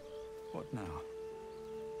health. Alright. What now?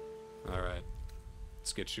 Alright.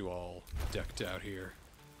 Let's get you all decked out here.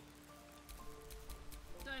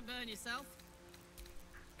 Don't burn yourself.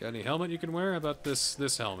 Got any helmet you can wear? How about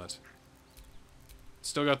this helmet?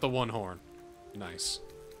 Still got the one horn. Nice.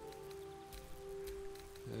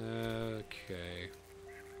 Okay.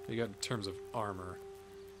 What you got in terms of armor?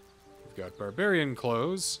 We've got barbarian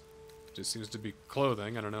clothes. Just seems to be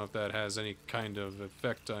clothing. I don't know if that has any kind of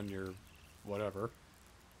effect on your whatever.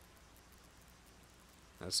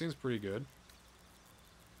 That seems pretty good.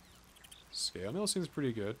 Scale mail seems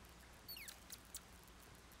pretty good.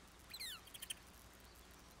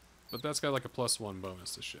 But that's got like a +1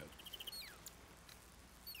 bonus to shit.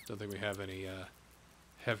 Don't think we have any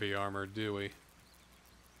heavy armor, do we?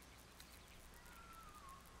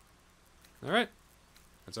 Alright.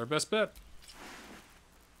 That's our best bet.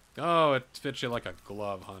 Oh, it fits you like a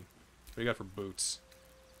glove, hon. What do you got for boots?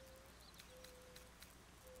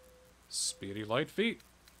 Speedy light feet.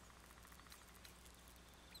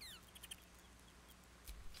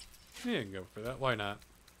 Yeah, you can go for that. Why not?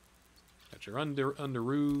 Got your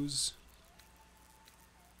underoos.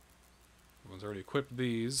 One's already equipped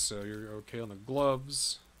these, so you're okay on the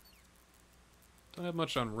gloves. Don't have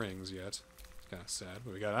much on rings yet. It's kind of sad,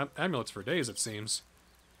 but we got amulets for days, it seems.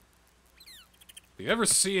 The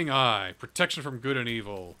ever-seeing eye, protection from good and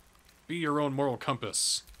evil. Be your own moral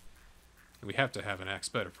compass. And we have to have an axe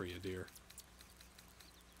better for you, dear.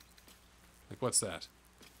 Like, what's that?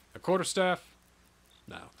 A quarterstaff?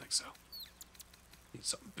 No, I don't think so. Need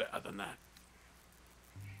something better than that.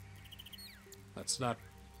 That's not...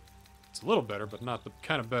 It's a little better, but not the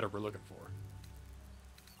kind of better we're looking for.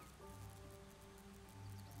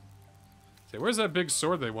 Say, where's that big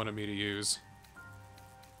sword they wanted me to use?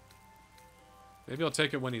 Maybe I'll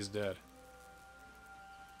take it when he's dead.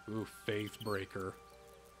 Ooh, Faith Breaker.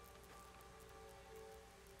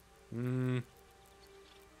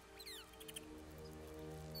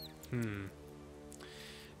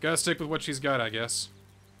 Gotta stick with what she's got, I guess.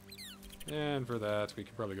 And for that, we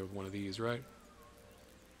could probably go with one of these, right?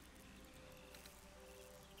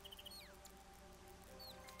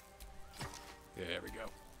 Yeah, there we go.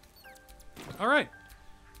 Alright.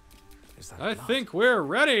 I think we're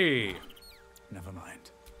ready! Never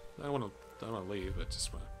mind. I don't want to leave, I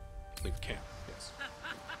just want to leave camp, yes.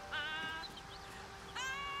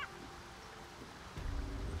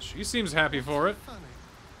 She seems happy for it. Funny.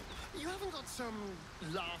 You haven't got some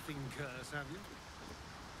laughing curse, have you?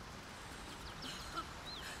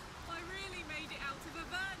 I really made it out of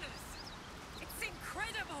Avernus. It's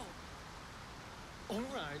incredible. All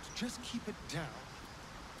right, just keep it down.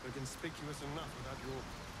 We're conspicuous enough without your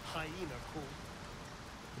hyena call.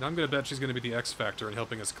 And I'm gonna bet she's gonna be the X Factor in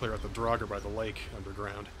helping us clear out the Draugr by the lake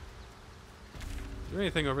underground. Is there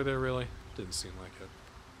anything over there, really? Didn't seem like it.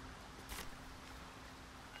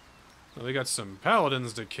 Well, we got some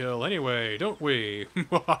paladins to kill anyway, don't we?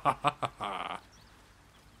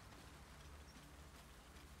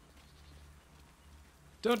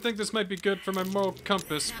 Don't think this might be good for my moral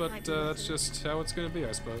compass, but that's just how it's gonna be,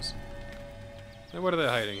 I suppose. And what are they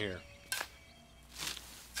hiding here?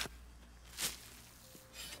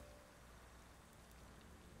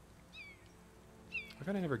 Why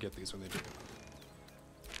can I never get these when they do?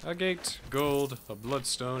 Agate, gold, a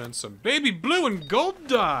bloodstone, and some baby blue and gold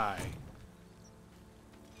dye!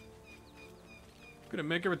 Gonna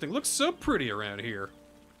make everything look so pretty around here.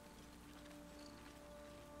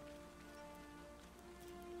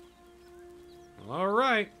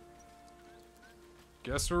 Alright.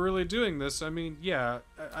 Guess we're really doing this. I mean, yeah,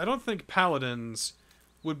 I don't think paladins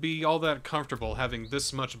would be all that comfortable having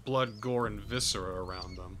this much blood, gore, and viscera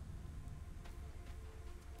around them.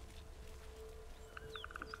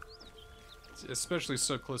 Especially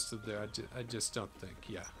so close to there, I just don't think,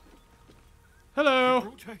 yeah. Hello! You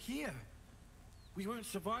brought her here. We won't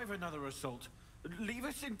survive another assault. Leave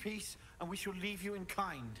us in peace, and we shall leave you in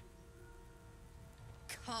kind.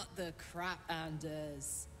 Cut the crap,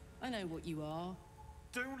 Anders. I know what you are.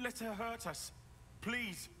 Don't let her hurt us.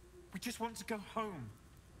 Please. We just want to go home.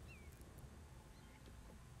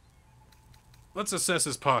 Let's assess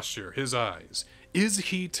his posture, his eyes. Is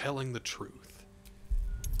he telling the truth?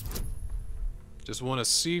 Just want to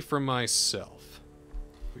see for myself.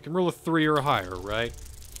 We can roll a 3 or higher, right?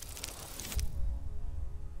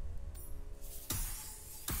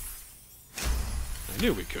 I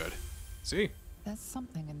knew we could. See? There's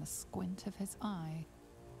something in the squint of his eye.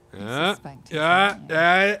 Enough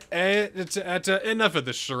of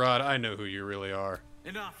this charade. I know who you really are.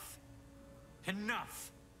 Enough.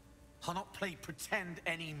 Enough. I'll not play pretend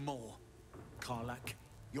anymore. Karlach,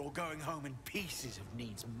 you're going home in pieces if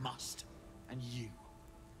needs must. And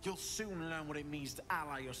you'll soon learn what it means to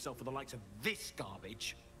ally yourself with the likes of this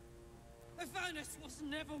garbage. Avernus was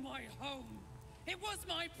never my home. It was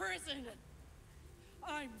my prison.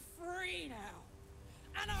 I'm free now.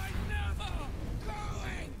 And I'm never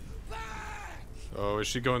going back! Oh, is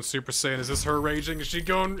she going Super Saiyan? Is this her raging? Is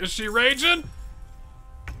she raging?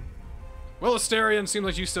 Well, Asterion, seems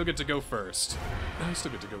like you still get to go first. I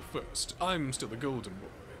still get to go first. I'm still the golden boy.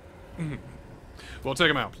 Well, take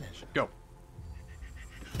him out. Go.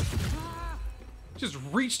 Just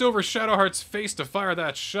reached over Shadowheart's face to fire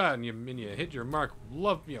that shot, and you hit your mark,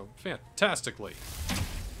 fantastically.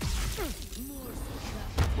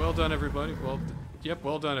 Well done, everybody.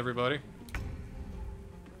 Well done, everybody.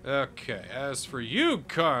 Okay, as for you,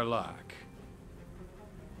 Karlach,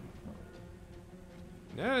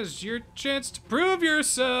 now's your chance to prove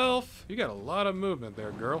yourself. You got a lot of movement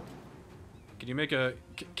there, girl. Can you make a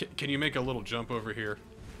little jump over here?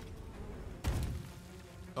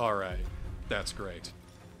 All right, that's great.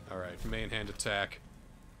 All right, main hand attack.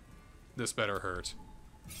 This better hurt.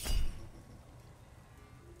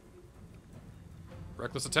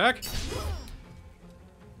 Reckless attack.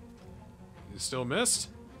 You still missed?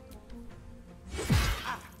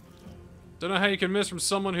 Don't know how you can miss from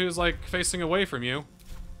someone who's like facing away from you.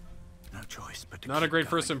 No choice but to Not a great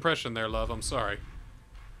first impression there, love. I'm sorry.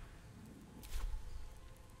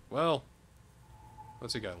 Well,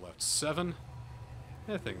 what's he got left? 7?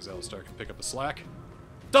 I think Zelstar can pick up the slack.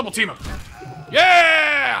 Double team him!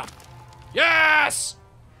 Yeah! Yes!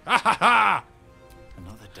 Ha ha ha!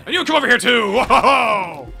 And you come over here too!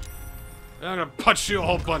 Whoa! And I'm gonna punch you a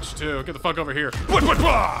whole bunch too. Get the fuck over here.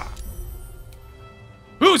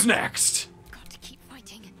 Who's next? Got to keep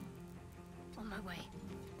fighting. On my way.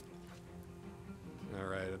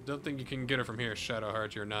 Alright, I don't think you can get her from here,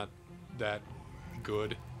 Shadowheart. You're not that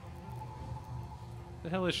good. The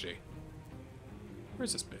hell is she?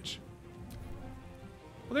 Where's this bitch?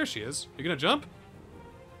 Well, there she is. You gonna jump?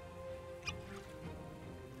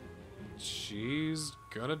 She's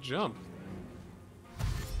gonna jump.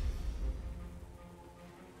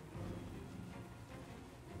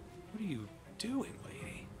 What are you doing,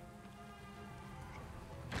 lady?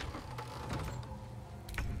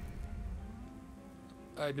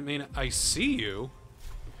 I mean, I see you.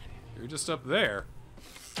 You're just up there.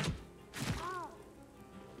 I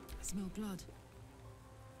smell blood.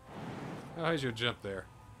 How high is your jump there?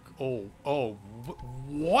 Oh,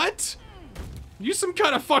 what? You some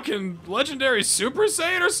kind of fucking legendary Super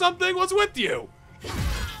Saiyan or something? What's with you?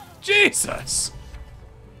 Jesus!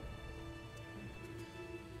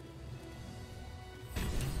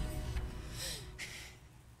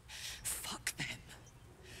 Fuck them.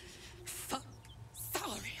 Fuck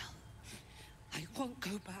Thariel. I won't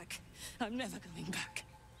go back. I'm never going back.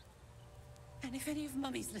 And if any of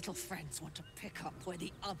Mummy's little friends want to pick up where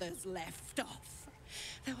the others left off,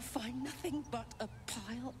 they'll find nothing but a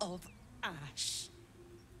pile of ash.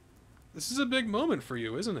 This is a big moment for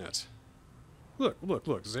you, isn't it? Look.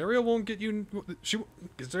 Zarya won't get you.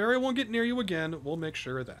 Zarya won't get near you again. We'll make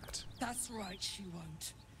sure of that. That's right, she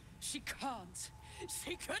won't. She can't.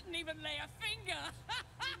 She couldn't even lay a finger.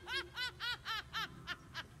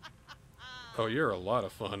 Oh, you're a lot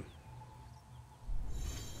of fun.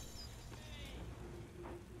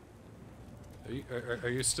 Are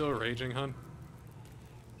you still raging, hun?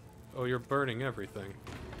 Oh, you're burning everything.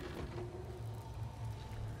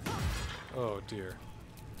 Oh, dear.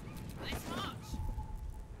 Nice march.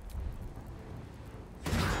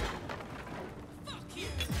 Fuck you.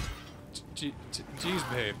 Jeez,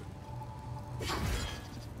 babe.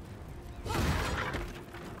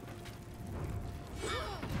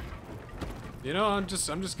 You know, I'm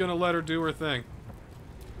just gonna let her do her thing.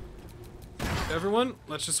 Everyone,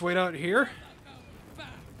 let's just wait out here.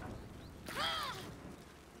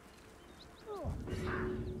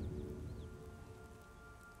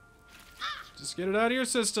 Just get it out of your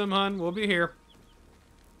system, hon. We'll be here.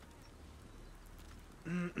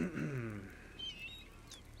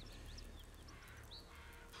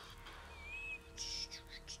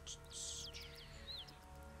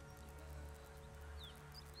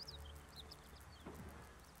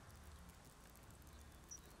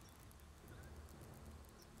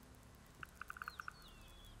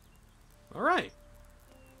 All right.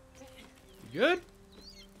 You good?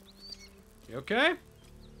 You okay?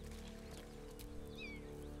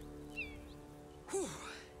 Whew.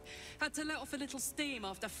 Had to let off a little steam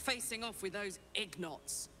after facing off with those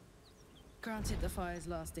ignots. Granted, the fire's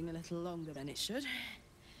lasting a little longer than it should.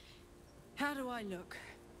 How do I look?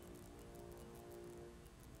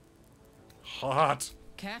 Hot.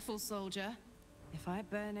 Careful, soldier. If I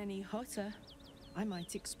burn any hotter, I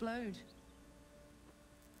might explode.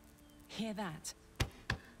 Hear that?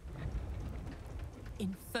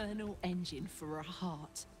 Infernal engine for a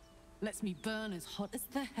heart. Lets me burn as hot as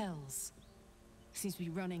the hells. Seems to be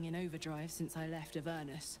running in overdrive since I left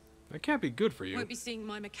Avernus. That can't be good for you. Won't be seeing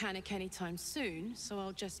my mechanic anytime soon, so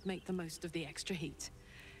I'll just make the most of the extra heat.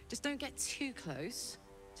 Just don't get too close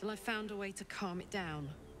till I've found a way to calm it down.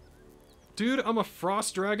 Dude, I'm a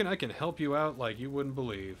frost dragon. I can help you out like you wouldn't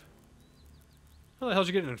believe. How the hell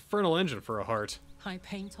did you get an infernal engine for a heart? High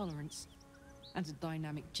pain tolerance. And a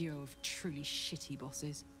dynamic duo of truly shitty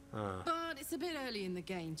bosses. But it's a bit early in the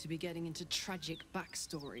game to be getting into tragic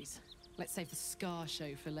backstories. Let's save the Scar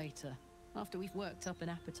show for later, after we've worked up an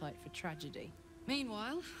appetite for tragedy.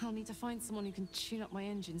 Meanwhile, I'll need to find someone who can tune up my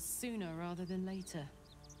engine sooner rather than later.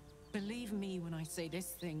 Believe me when I say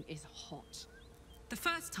this thing is hot. The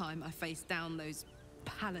first time I faced down those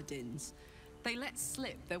paladins, they let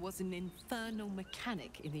slip there was an infernal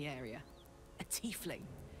mechanic in the area. A tiefling.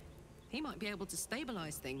 He might be able to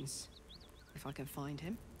stabilize things, if I can find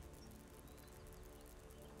him.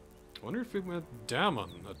 I wonder if we went down on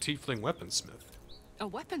a tiefling weaponsmith. A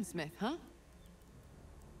weaponsmith, huh?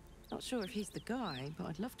 Not sure if he's the guy, but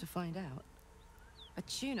I'd love to find out. A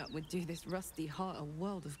tune-up would do this rusty heart a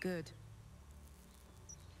world of good.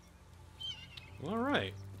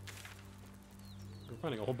 Alright. We're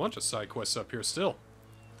finding a whole bunch of side quests up here still.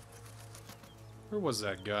 Where was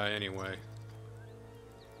that guy, anyway?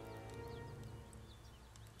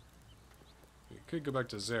 We could go back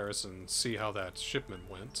to Xeris and see how that shipment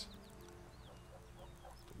went.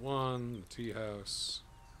 The one, the tea house.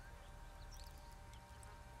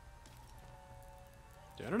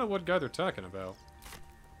 Yeah, I don't know what guy they're talking about.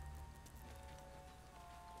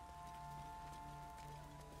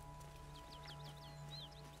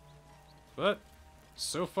 But,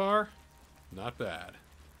 so far, not bad.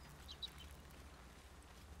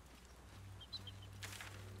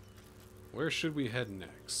 Where should we head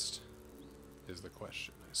next? Is the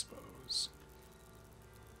question, I suppose.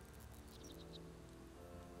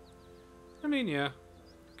 I mean, yeah.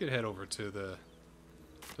 Could head over to the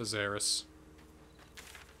Xeris.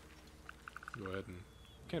 Go ahead and...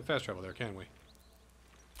 Can't fast travel there, can we?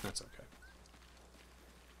 That's okay.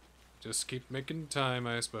 Just keep making time,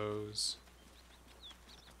 I suppose.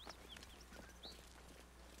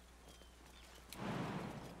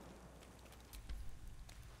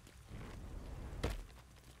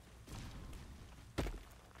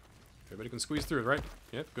 Everybody can squeeze through, right?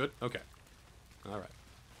 Yep, good. Okay. Alright.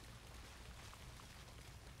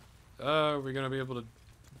 Are we gonna be able to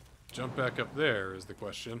jump back up there, is the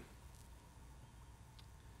question.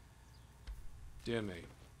 Damn me.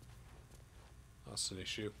 That's an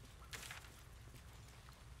issue.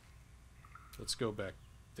 Let's go back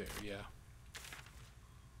there, yeah.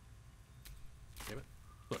 Damn it.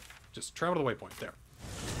 Look, just travel to the waypoint. There.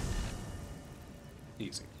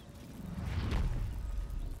 Easy.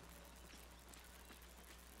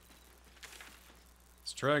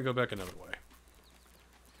 Let's try and go back another way.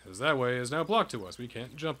 Because that way is now blocked to us. We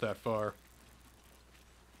can't jump that far.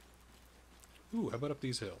 Ooh, how about up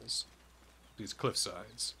these hills? These cliff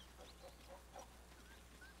sides.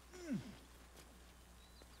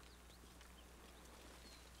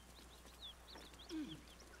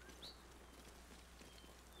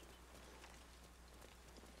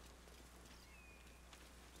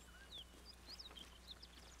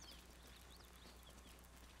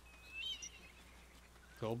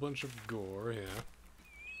 A whole bunch of gore, yeah.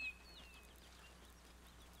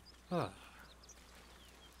 Ah.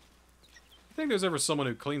 You think there's ever someone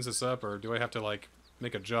who cleans this up, or do I have to, like,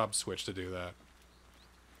 make a job switch to do that?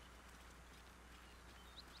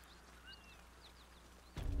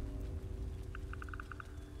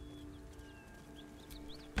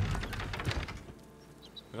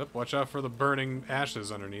 Yep, watch out for the burning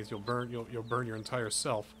ashes underneath. You'll burn your entire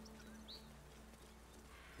self.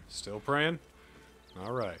 Still praying?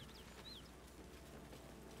 Alright.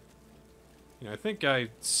 You know, I think I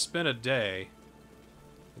spent a day.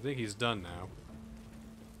 I think he's done now.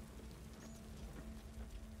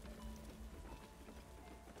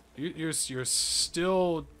 You're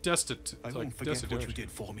still destitute. I won't forget what you did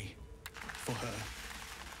for me. For her.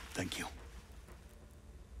 Thank you.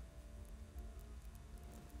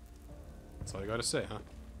 That's all you gotta say, huh?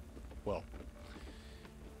 well,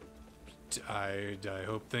 I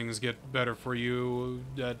hope things get better for you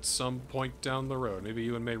at some point down the road. Maybe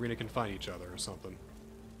you and Mayrina can find each other or something.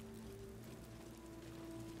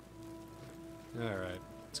 Alright,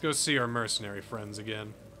 let's go see our mercenary friends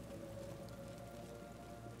again.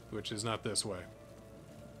 Which is not this way.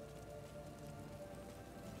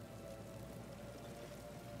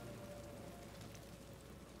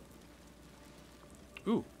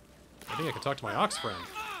 Ooh, I think I can talk to my ox friend.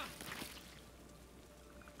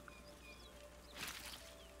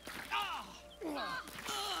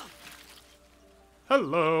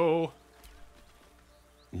 Hello.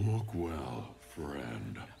 Look well,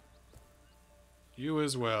 friend. You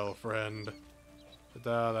as well, friend.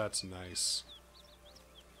 Ah, that's nice.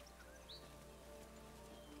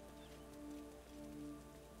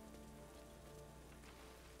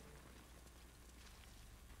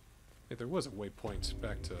 Hey, there was a waypoint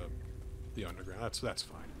back to the underground. That's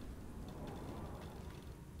fine.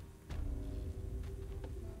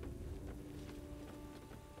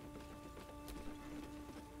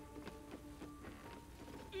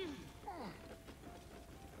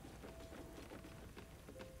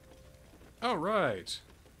 All right.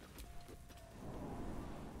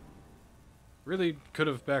 Really could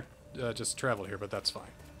have just traveled here, but that's fine.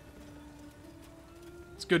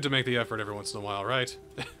 It's good to make the effort every once in a while, right?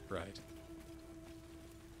 Right.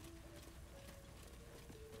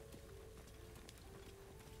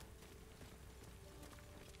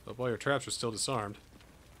 Oh boy, your traps are still disarmed.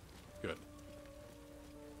 Good.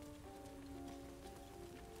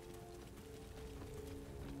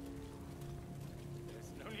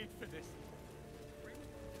 There's no need for this.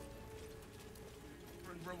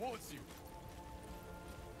 Rewards you.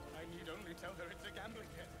 I need only tell her it's a gambling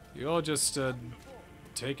pit. You all just,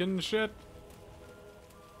 taking shit?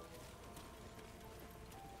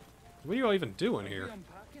 What are you all even doing here?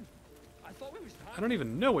 I don't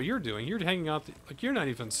even know what you're doing. You're hanging out, like you're not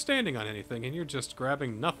even standing on anything, and you're just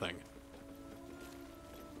grabbing nothing.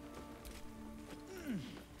 And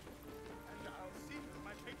I'll see that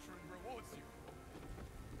my patron rewards you.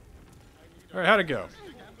 All right, how'd it go?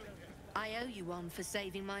 I owe you one for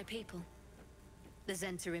saving my people. The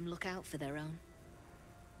Zentarim look out for their own,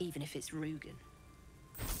 even if it's Rugen.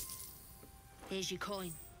 Here's your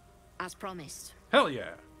coin, as promised. Hell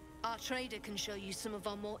yeah! Our trader can show you some of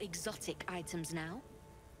our more exotic items now,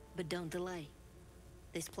 but don't delay.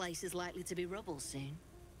 This place is likely to be rubble soon.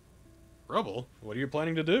 Rubble? What are you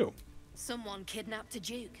planning to do? Someone kidnapped a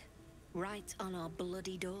duke, right on our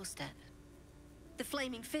bloody doorstep. The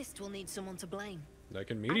Flaming Fist will need someone to blame. I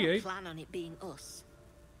can I mediate. don't plan on it being us.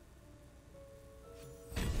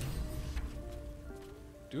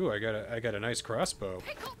 Ooh, I got a nice crossbow.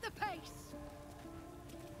 Pick up the pace!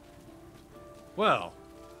 Well,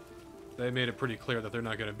 they made it pretty clear that they're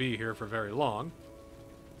not going to be here for very long.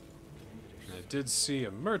 And I did see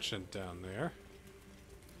a merchant down there.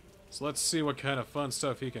 So let's see what kind of fun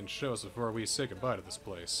stuff he can show us before we say goodbye to this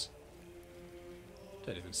place.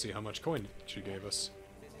 Didn't even see how much coin she gave us.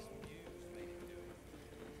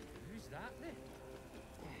 Who's that then?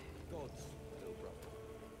 God's little brother.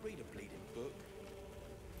 Read a bleeding book.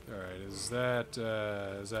 Alright, is that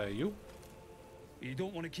you? You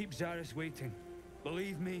don't want to keep Zaris waiting.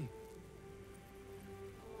 Believe me.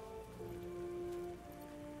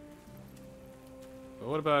 But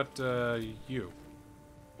what about, you?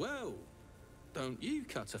 Well, don't you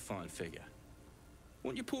cut a fine figure?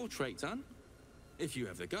 Want your portrait done? If you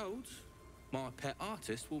have the gold, my pet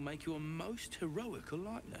artist will make you a most heroical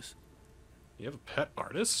likeness. You have a pet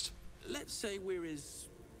artist? Let's say we're his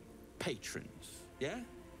patrons, yeah?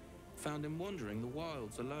 Found him wandering the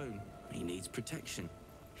wilds alone. He needs protection.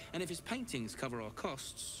 And if his paintings cover our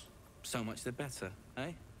costs, so much the better,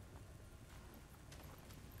 eh?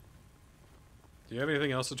 Do you have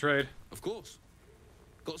anything else to trade? Of course.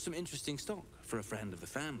 Got some interesting stock for a friend of the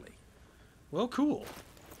family. Well, cool.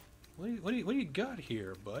 What do you got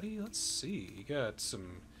here, buddy? Let's see. You got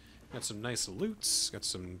some nice loots. Got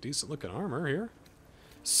some decent looking armor here.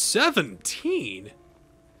 17.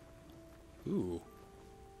 Ooh.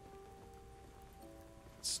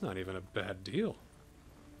 It's not even a bad deal.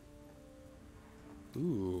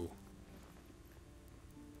 Ooh.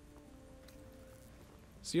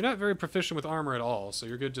 So you're not very proficient with armor at all, so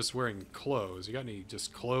you're good just wearing clothes. You got any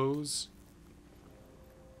just clothes?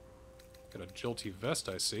 Got a jolty vest,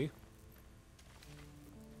 I see.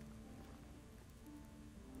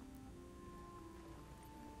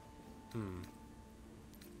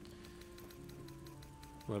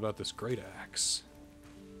 What about this great axe?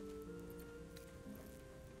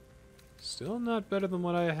 Still not better than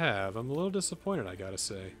what I have. I'm a little disappointed, I gotta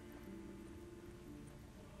say.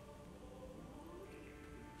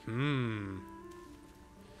 Now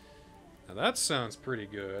that sounds pretty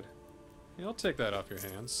good. Yeah, I'll take that off your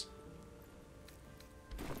hands.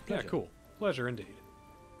 Yeah, Pleasure. cool. Pleasure indeed.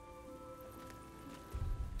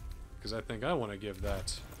 Because I think I want to give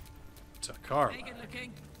that to Karlach.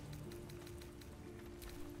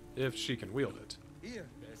 If she can wield it. Here,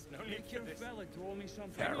 make your fella throw me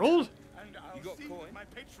something. Harold? And You got coin? my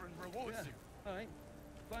patron rewards you. Alright,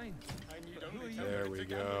 fine. I need But who only are tell you? There me we to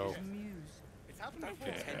go. Muse. It's happened Don't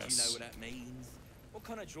before. pretend you know what that means. What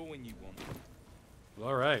kind of drawing you want?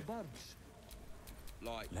 Alright. Birds.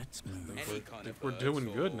 Like, Let's move. any I kind think of we're birds doing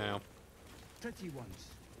good or- now. Pretty ones.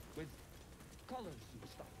 With colors and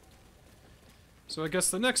stuff. So I guess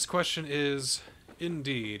the next question is,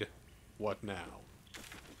 indeed, what now?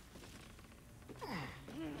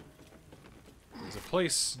 There's a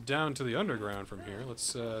place down to the underground from here.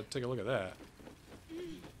 Let's take a look at that.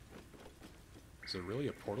 Is there really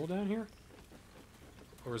a portal down here?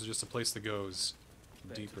 Or is it just a place that goes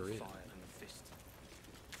deeper in?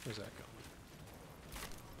 Where's that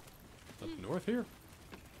going? Up north here?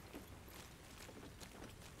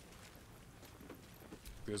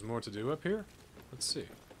 There's more to do up here? Let's see.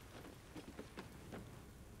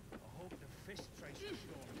 I hope the fish trace is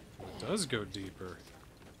short. It does go deeper.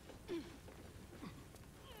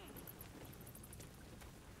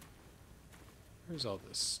 Where's all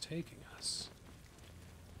this taking us?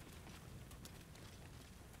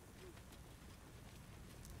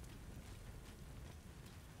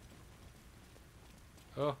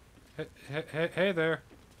 Oh, hey there.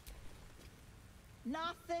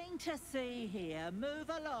 Nothing to see here. Move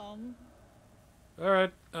along.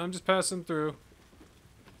 Alright, I'm just passing through.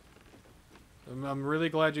 I'm really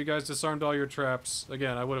glad you guys disarmed all your traps.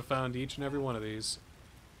 Again, I would have found each and every one of these.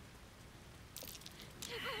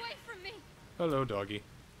 Keep away from me! Hello, doggy.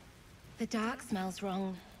 The dark smells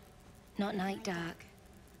wrong. Not night dark.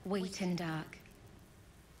 Wheaten dark.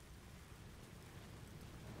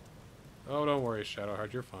 Oh, don't worry,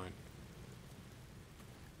 Shadowheart, you're fine.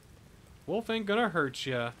 Wolf ain't gonna hurt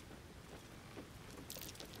ya.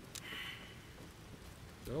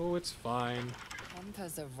 Oh, it's fine.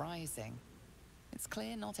 Tempers are rising. It's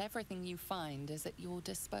clear not everything you find is at your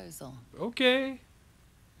disposal. Okay.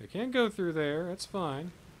 They can't go through there, it's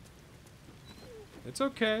fine. It's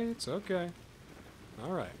okay, it's okay.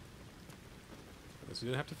 Alright. Guess you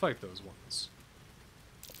didn't have to fight those ones.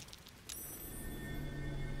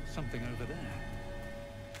 Something over there.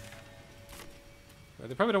 Right,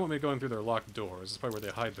 they probably don't want me going through their locked doors. It's probably where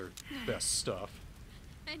they hide their best stuff.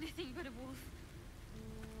 Anything but a wolf.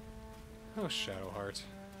 Oh, Shadowheart.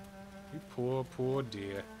 You poor, poor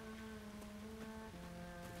dear.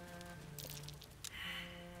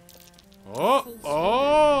 Oh!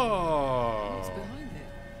 Oh! What's behind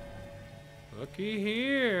it? Looky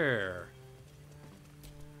here.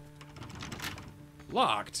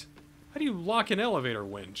 Locked? How do you lock an elevator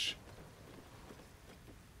winch?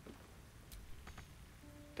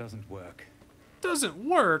 Doesn't work. Doesn't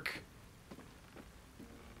work?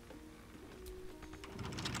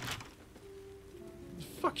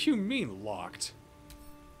 Fuck you mean locked?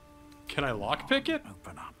 Can I lockpick it?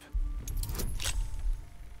 Open up.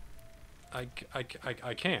 I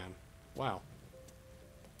can. Wow.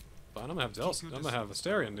 Fine, I'm gonna have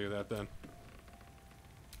Asterion do that then.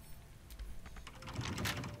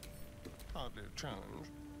 Hardly a challenge.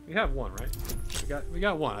 We have one, right? We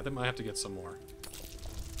got one. I think I might have to get some more.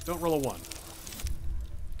 Don't roll a 1.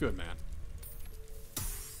 Good, man.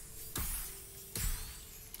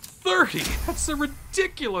 30! That's a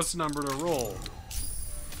ridiculous number to roll.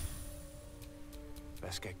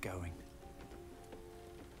 Let's get going.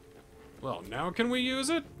 Well, now can we use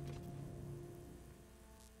it?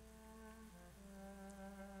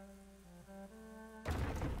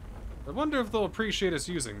 I wonder if they'll appreciate us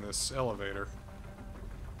using this elevator.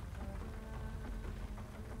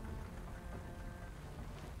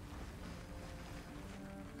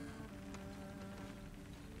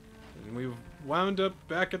 And we've wound up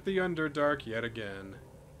back at the Underdark yet again.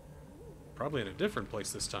 Probably in a different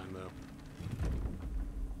place this time, though.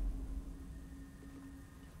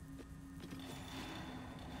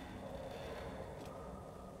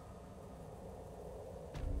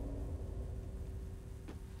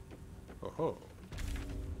 Oh ho.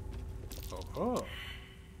 Oh ho.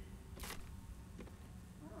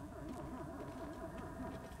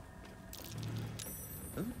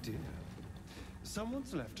 Oh dear.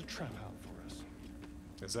 Someone's left a trap out for us.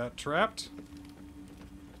 Is that trapped?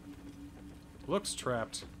 Looks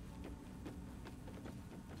trapped.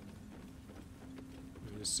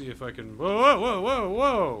 Let me see if I can. Whoa, whoa, whoa, whoa,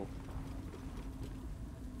 whoa!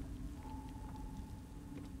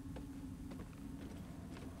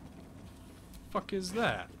 fuck is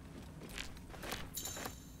that?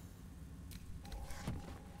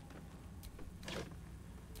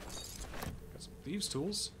 Got some thieves'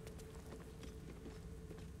 tools.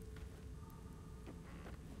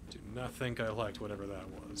 Do not think I liked whatever that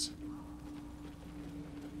was.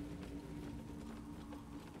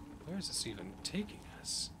 Where is this even taking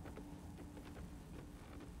us?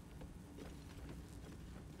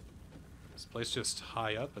 This place just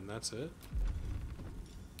high up and that's it?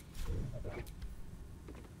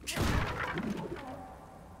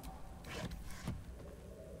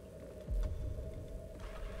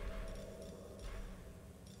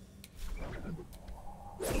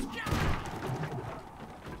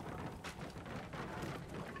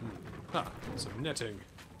 Ah, some netting.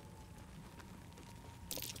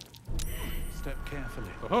 Step carefully.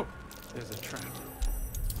 Oh, there's a trap.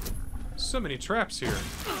 So many traps here.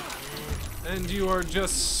 And you are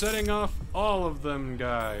just setting off all of them,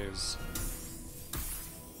 guys.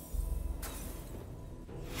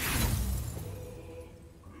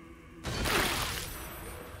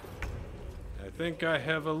 I think I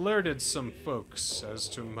have alerted some folks as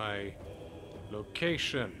to my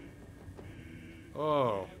location.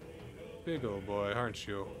 Oh, big old boy, aren't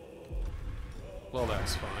you? Well,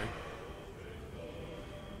 that's fine.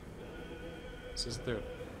 Says there are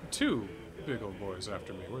 2 big old boys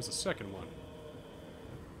after me. Where's the second one?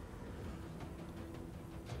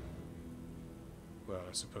 Well,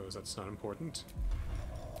 I suppose that's not important.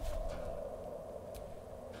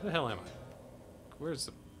 Where the hell am I? Where's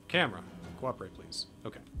the camera? Cooperate, please.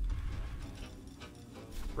 Okay.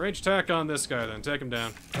 Range attack on this guy, then. Take him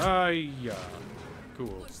down. Yeah. Cool.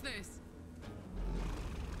 What's this?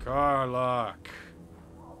 Karlach.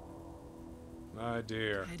 My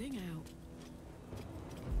dear. Heading out.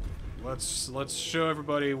 Let's show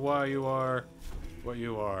everybody why you are what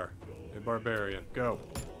you are. A barbarian. Go.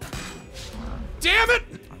 Damn it!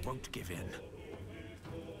 I won't give in.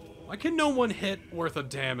 Why can no one hit worth a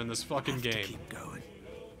damn in this fucking game? Keep going.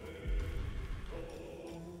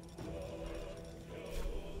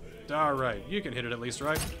 Alright, you can hit it at least,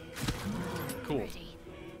 right? Cool.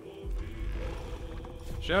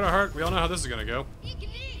 Shadowheart, we all know how this is gonna go.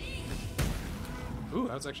 Ooh,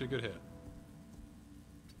 that's actually a good hit.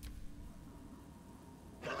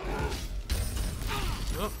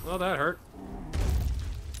 Oh, well, that hurt.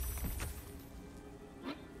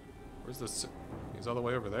 Where's this? He's all the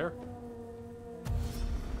way over there?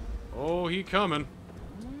 Oh, he coming.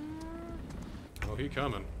 Oh, he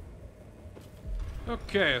coming.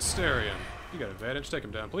 Okay, Asterion. You got advantage. Take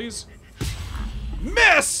him down, please.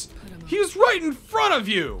 Miss! He was right in front of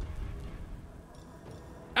you!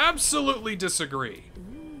 Absolutely disagree.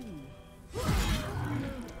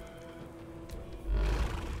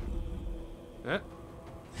 Eh?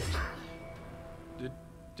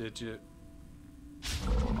 Did you...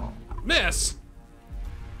 Miss!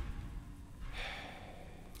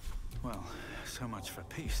 Well, so much for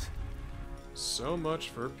peace. So much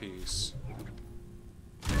for peace.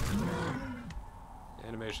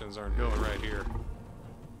 Animations aren't going right here.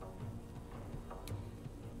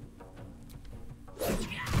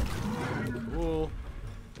 Cool.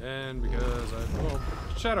 And because well,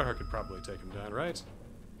 Shadowheart could probably take him down, right?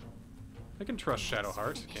 I can trust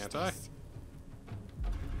Shadowheart, can't I?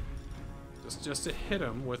 Just to hit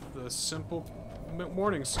him with the simple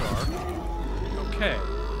Morning Star. Okay.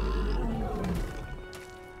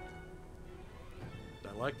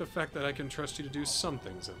 I like the fact that I can trust you to do some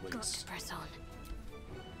things at least. Got to press on.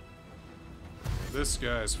 This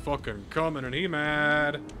guy's fucking coming and he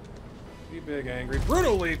mad. He big angry.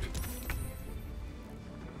 Brutal leap!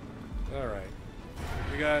 Alright.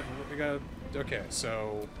 We got okay,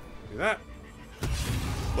 so do that.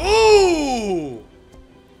 Ooh!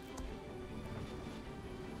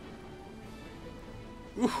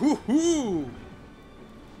 Ooh-hoo-hoo!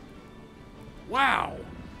 Wow!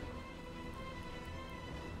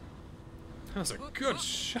 That was a good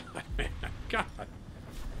shot, man. God.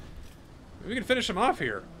 We can finish him off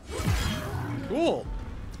here. Cool.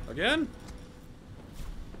 Again?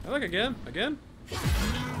 I like again. Again?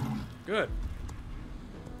 Good.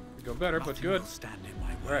 Could go better, but good.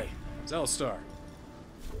 Right. Zelstar.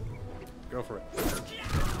 Go for it.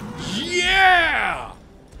 Yeah!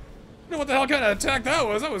 I don't know what the hell kind of attack that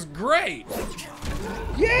was. That was great.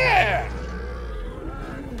 Yeah!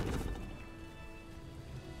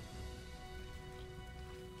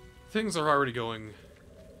 Things are already going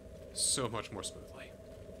so much more smoothly.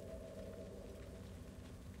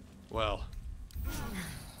 Well,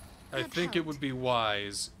 I think it would be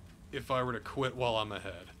wise if I were to quit while I'm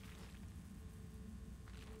ahead.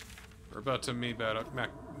 We're about to meet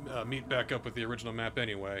back up with the original map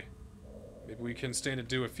anyway. Maybe we can stand to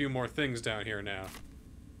do a few more things down here now.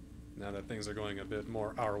 Now that things are going a bit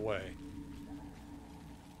more our way.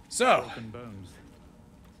 So! Broken bones.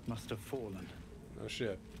 Must have fallen. No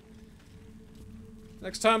shit.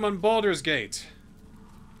 Next time on Baldur's Gate.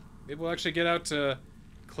 Maybe we'll actually get out to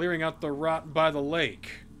clearing out the rot by the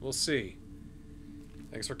lake. We'll see.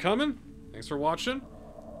 Thanks for coming. Thanks for watching.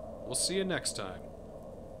 We'll see you next time.